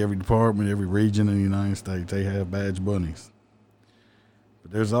agency, every department, every region in the United States, they have badge bunnies.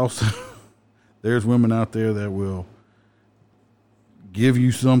 But there's also there's women out there that will give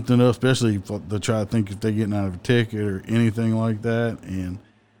you something, especially if they try to think if they're getting out of a ticket or anything like that, and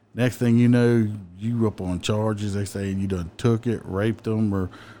next thing you know, you up on charges. They say you done took it, raped them, or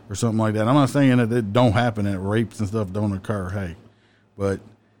something like that. I'm not saying that it don't happen, that rapes and stuff don't occur. Hey, but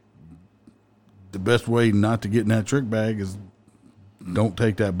the best way not to get in that trick bag is don't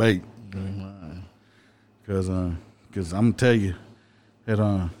take that bait. Because I'm gonna tell you,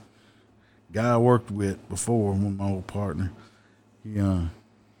 that guy I worked with before, my old partner,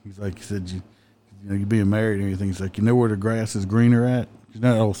 he's like, he said, you being married and everything. He's like, you know where the grass is greener at? You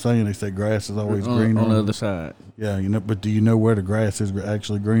know that old saying, they say grass is always greener on the other side. Yeah, but do you know where the grass is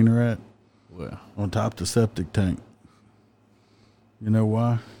actually greener at? Well, on top of the septic tank. You know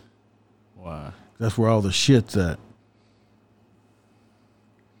why? Why? That's where all the shit's at.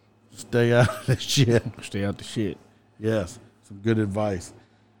 Stay out of the shit. Stay out the shit. Yes, some good advice.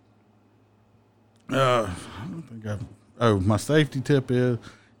 I don't think my safety tip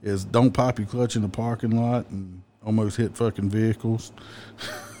is don't pop your clutch in the parking lot and almost hit fucking vehicles.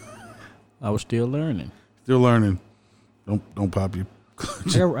 I was still learning. Don't pop your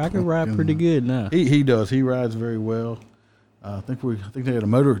clutch. I can ride pretty good now. He does. He rides very well. I think they had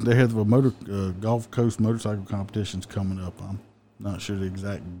a Gulf Coast motorcycle competitions coming up. I'm not sure the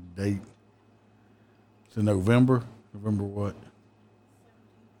exact date. It's in November. November what?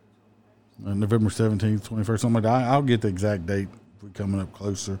 November 17th, 21st, something like that. I'll get the exact date if we're coming up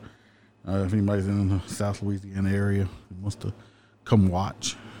closer. If anybody's in the South Louisiana area and wants to come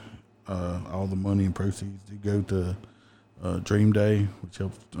watch, all the money and proceeds do go to Dream Day, which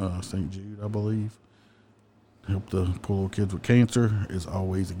helps St. Jude, I believe. Help the poor little kids with cancer is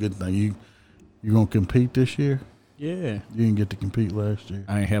always a good thing. You gonna compete this year? Yeah. You didn't get to compete last year.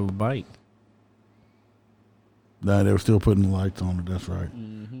 I ain't have a bike. Nah, they were still putting the lights on it. That's right.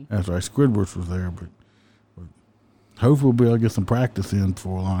 Mm-hmm. That's right. Squidward's was there, but hopefully we'll be able to get some practice in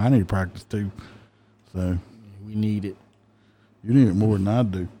before long. I need practice too. So we need it. You need it more than I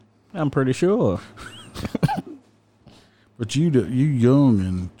do. I'm pretty sure. But you young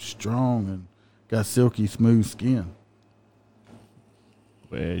and strong and got silky smooth skin.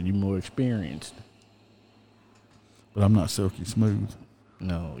 Well, you more experienced. But I'm not silky smooth.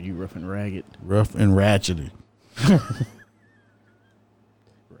 No, you rough and ragged. Rough and ratchety.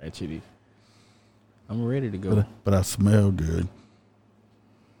 Ratchety. I'm ready to go. But I smell good.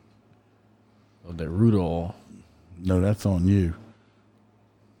 Oh, that root oil. No, that's on you.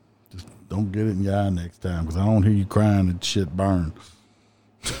 Just don't get it in your eye next time, because I don't hear you crying and shit burn.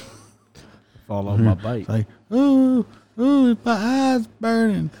 Fall off my bike. Like, ooh, my eye's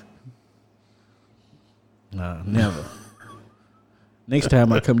burning. Nah, never. Next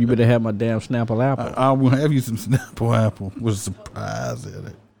time I come, you better have my damn Snapple apple. I will have you some Snapple apple with a surprise in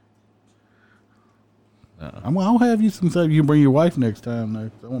it. I'll have you some stuff. You can bring your wife next time,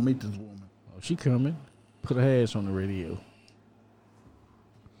 though. I won't meet this woman. Oh, she coming. Put her ass on the radio.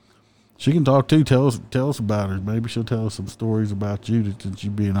 She can talk too. Tell us about her. Maybe she'll tell us some stories about you since you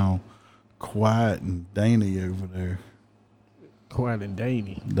being all quiet and dainty over there. Quiet and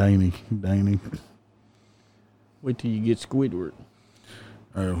dainty. Dainty. Wait till you get Squidward.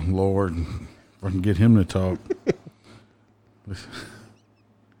 Oh, Lord. If I can get him to talk.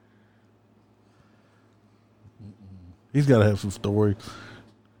 He's got to have some story.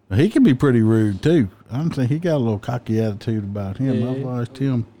 He can be pretty rude, too. I'm saying he got a little cocky attitude about him. Yeah. I've watched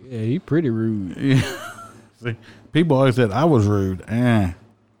him. Yeah, he pretty rude. Yeah. See, people always said I was rude.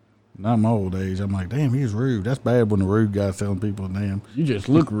 Not my old age. I'm like, damn, he's rude. That's bad when the rude guy's telling people, damn. You just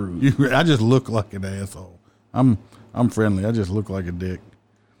look rude. I just look like an asshole. I'm friendly. I just look like a dick.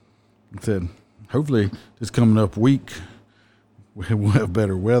 I said, hopefully this coming up week we'll have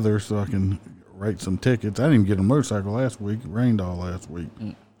better weather so I can write some tickets. I didn't even get a motorcycle last week. It rained all last week.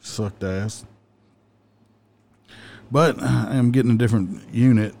 Sucked ass. But I am getting a different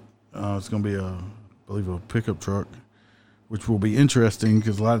unit. It's going to be I believe a pickup truck, which will be interesting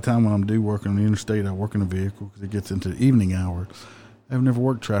because a lot of time when I'm working on the interstate, I work in a vehicle because it gets into the evening hour. I've never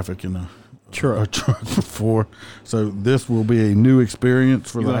worked traffic in a truck before, so this will be a new experience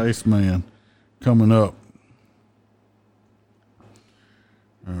for the Iceman coming up.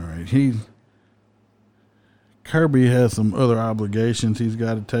 All right, Kirby has some other obligations he's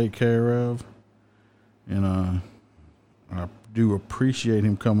got to take care of, and I do appreciate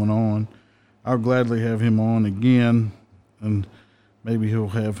him coming on. I'll gladly have him on again, and maybe he'll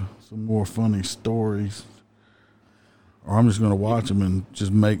have some more funny stories. Or I'm just going to watch him and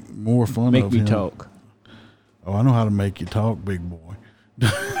just make more fun of him. Make me talk. Oh, I know how to make you talk, big boy.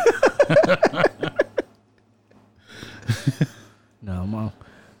 No, Mom.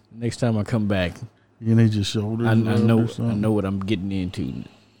 Next time I come back, you need your shoulders. I know what I'm getting into.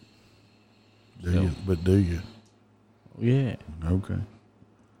 Do you? Yeah. Okay. I'm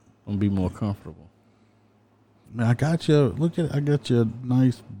gonna be more comfortable. Man, I got you. Look at it. I got you a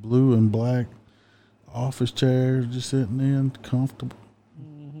nice blue and black office chair, just sitting in, comfortable.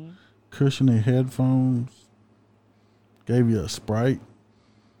 Mm-hmm. Cushiony headphones. Gave you a Sprite.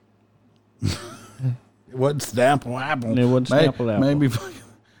 It wasn't Snapple Apple. It wasn't Snapple Apple. Maybe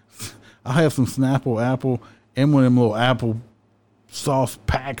I'll have some Snapple Apple and one of them little apple sauce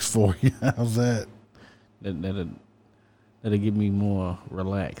packs for you. How's that? That'll get me more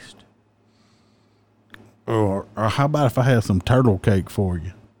relaxed. Or how about if I have some turtle cake for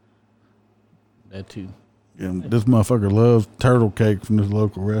you? That too. Yeah, this motherfucker loves turtle cake from this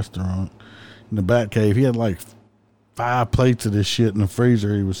local restaurant. In the Batcave, he had like 5 plates of this shit in the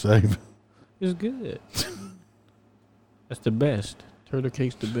freezer he was saving. It's good. That's the best. Turtle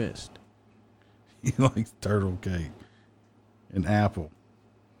cake's the best. He likes turtle cake and apple.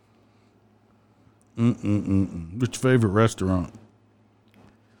 What's your favorite restaurant?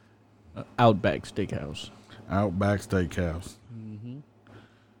 Outback Steakhouse. Outback Steakhouse. Mm-hmm.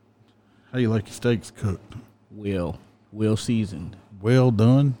 How you like your steaks cooked? Well seasoned. Well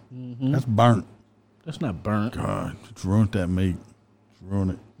done? Mm-hmm. That's burnt. That's not burnt. God, it's ruined that meat. It's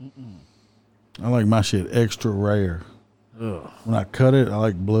ruined it. I like my shit extra rare. Ugh. When I cut it, I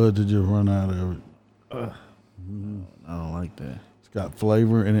like blood to just run out of it. I don't like that. It's got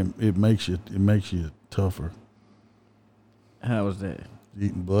flavor, and it makes you tougher. How was that?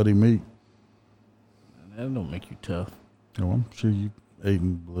 Eating bloody meat. That don't make you tough. Oh, I'm sure you've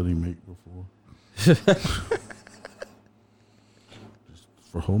eaten bloody meat before. Just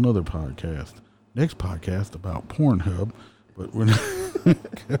for a whole nother podcast. Next podcast about Pornhub, but we're not going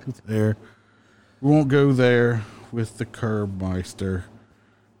to go there. We won't go there with the Curbmeister.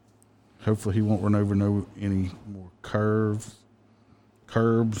 Hopefully he won't run over any more curbs,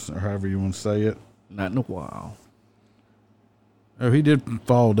 or however you want to say it. Not in a while. Oh, he did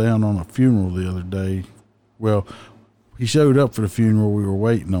fall down on a funeral the other day. Well, he showed up for the funeral we were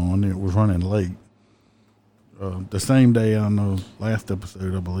waiting on. It was running late. The same day, I know, last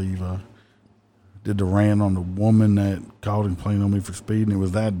episode, I believe, I did the rant on the woman that called and complained on me for speeding. It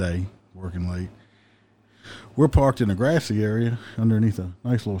was that day, working late. We're parked in a grassy area underneath a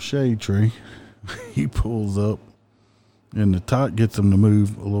nice little shade tree. He pulls up, and the tot gets him to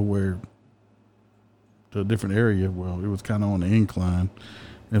move a little to a different area. Well, it was kind of on the incline.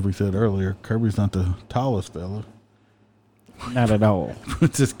 As we said earlier, Kirby's not the tallest fella. Not at all.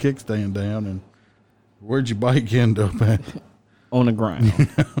 Puts his kickstand down, and where'd your bike end up at? On the ground.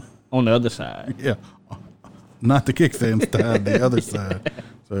 On the other side. Yeah. Not the kickstand side, the other side.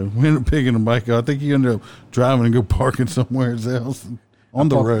 So we ended up picking the bike up. I think he ended up driving and go parking somewhere else on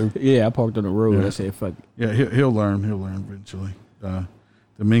the road. Yeah, I parked on the road. Yeah. I said, fuck it. Yeah, he'll learn. He'll learn eventually. The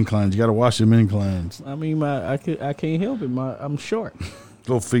inclines, you got to watch them inclines. I mean, I can't help it. I'm short.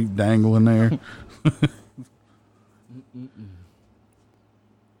 Little feet dangling there.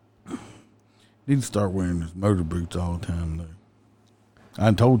 Need to start wearing his motor boots all the time, though.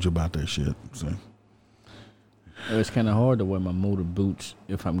 I told you about that shit. So it's kind of hard to wear my motor boots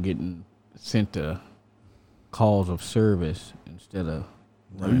if I'm getting sent to calls of service instead of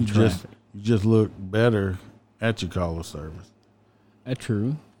running traffic. You just look better at your call of service. That's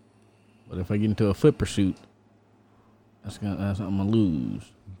true. But if I get into a foot pursuit, I'm gonna lose.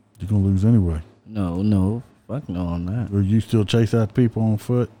 You're gonna lose anyway. No, fuck no, I'm not. Or you still chase after people on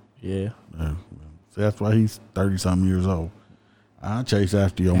foot? Yeah. No. See, that's why he's 30-something years old. I chase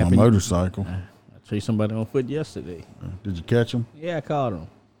after you on my motorcycle. I chased somebody on foot yesterday. Did you catch him? Yeah, I caught him.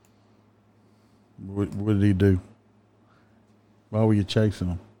 What did he do? Why were you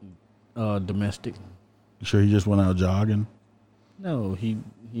chasing him? Domestic. You sure he just went out jogging? No, he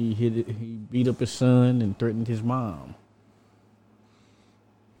hit it. He beat up his son and threatened his mom.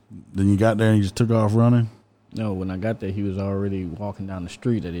 Then you got there and he just took off running? No, when I got there, he was already walking down the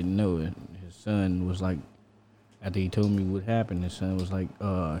street. I didn't know it. His son was like, after he told me what happened, his son was like,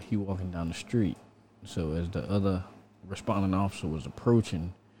 he walking down the street. So as the other responding officer was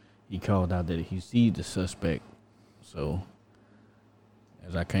approaching, he called out that he see the suspect. So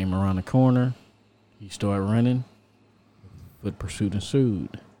as I came around the corner, he started running. Foot pursuit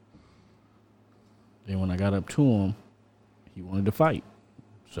ensued. Then when I got up to him, he wanted to fight.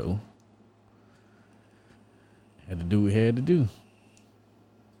 So had to do what he had to do.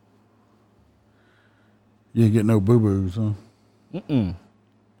 You didn't get no boo-boos, huh?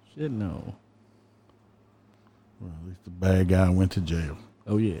 Shit, no. Well, at least the bad guy went to jail.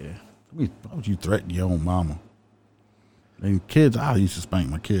 Oh, yeah. Why would you threaten your own mama? And kids, I used to spank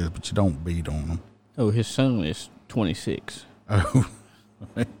my kids, but you don't beat on them. Oh, his son is 26. Oh,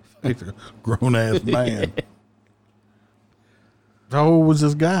 he's a grown-ass man. How old was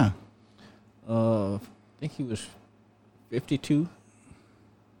this guy? I think he was 52.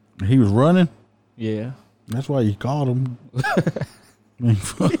 He was running? Yeah. That's why you caught him. I mean,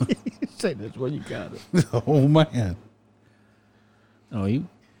 fuck. Say that's why you got it. Oh, man. Oh, he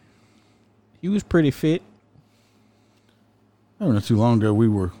was pretty fit. Not too long ago, we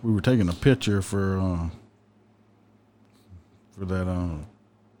were taking a picture for that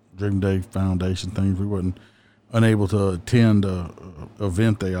Dream Day Foundation thing. We wasn't unable to attend a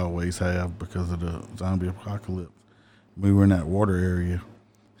event they always have because of the zombie apocalypse. We were in that water area.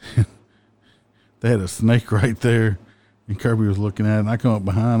 They had a snake right there, and Kirby was looking at it, and I come up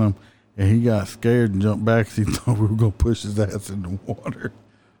behind him, and he got scared and jumped back because he thought we were going to push his ass in the water.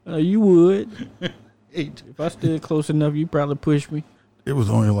 You would. If I stood close enough, you'd probably push me. It was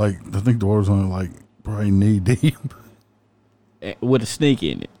only I think the water was only probably knee deep. With a snake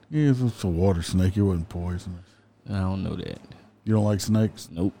in it. Yeah, it was a water snake. It wasn't poisonous. I don't know that. You don't like snakes?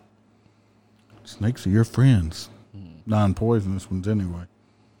 Nope. Snakes are your friends. Non-poisonous ones anyway.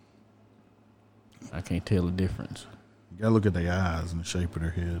 I can't tell the difference. You gotta look at their eyes and the shape of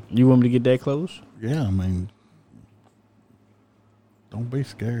their head. You want me to get that close? Yeah, I mean, don't be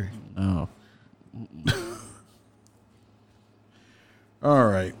scary. No. All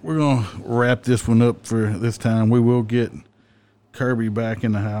right, we're gonna wrap this one up for this time. We will get Kirby back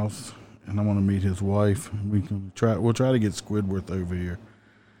in the house, and I want to meet his wife. We'll try to get Squidward over here.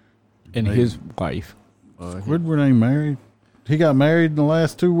 And his wife. Squidward ain't married. He got married in the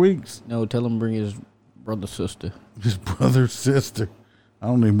last 2 weeks. No, tell him bring his brother sister. His brother's sister. I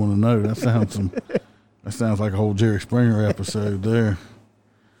don't even want to know. That sounds like a whole Jerry Springer episode there.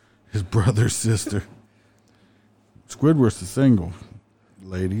 His brother's sister. Squidward's the single,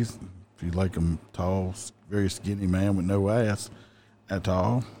 ladies. If you like him tall, very skinny man with no ass at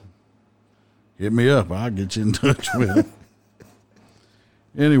all, hit me up. I'll get you in touch with him.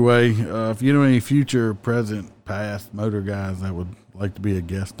 Anyway, if you know any future, present, past motor guys that would like to be a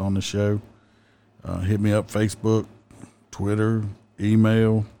guest on the show, hit me up. Facebook, Twitter,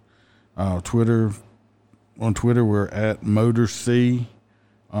 email. On Twitter, we're at MotorC.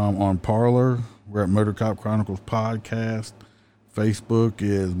 On Parler, we're at Motor Cop Chronicles Podcast. Facebook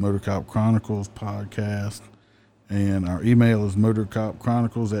is Motor Cop Chronicles Podcast. And our email is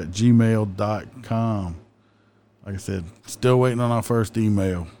motorcopchronicles@gmail.com. Like I said, still waiting on our first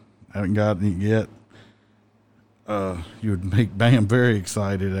email. Haven't gotten it yet. You would make Bam very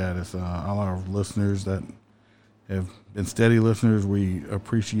excited at us. All our listeners that have been steady listeners, we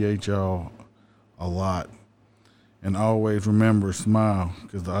appreciate y'all a lot. And always remember, smile,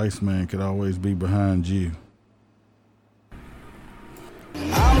 because the Iceman could always be behind you.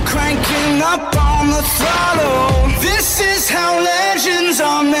 I'm cranking up on the throttle. This is how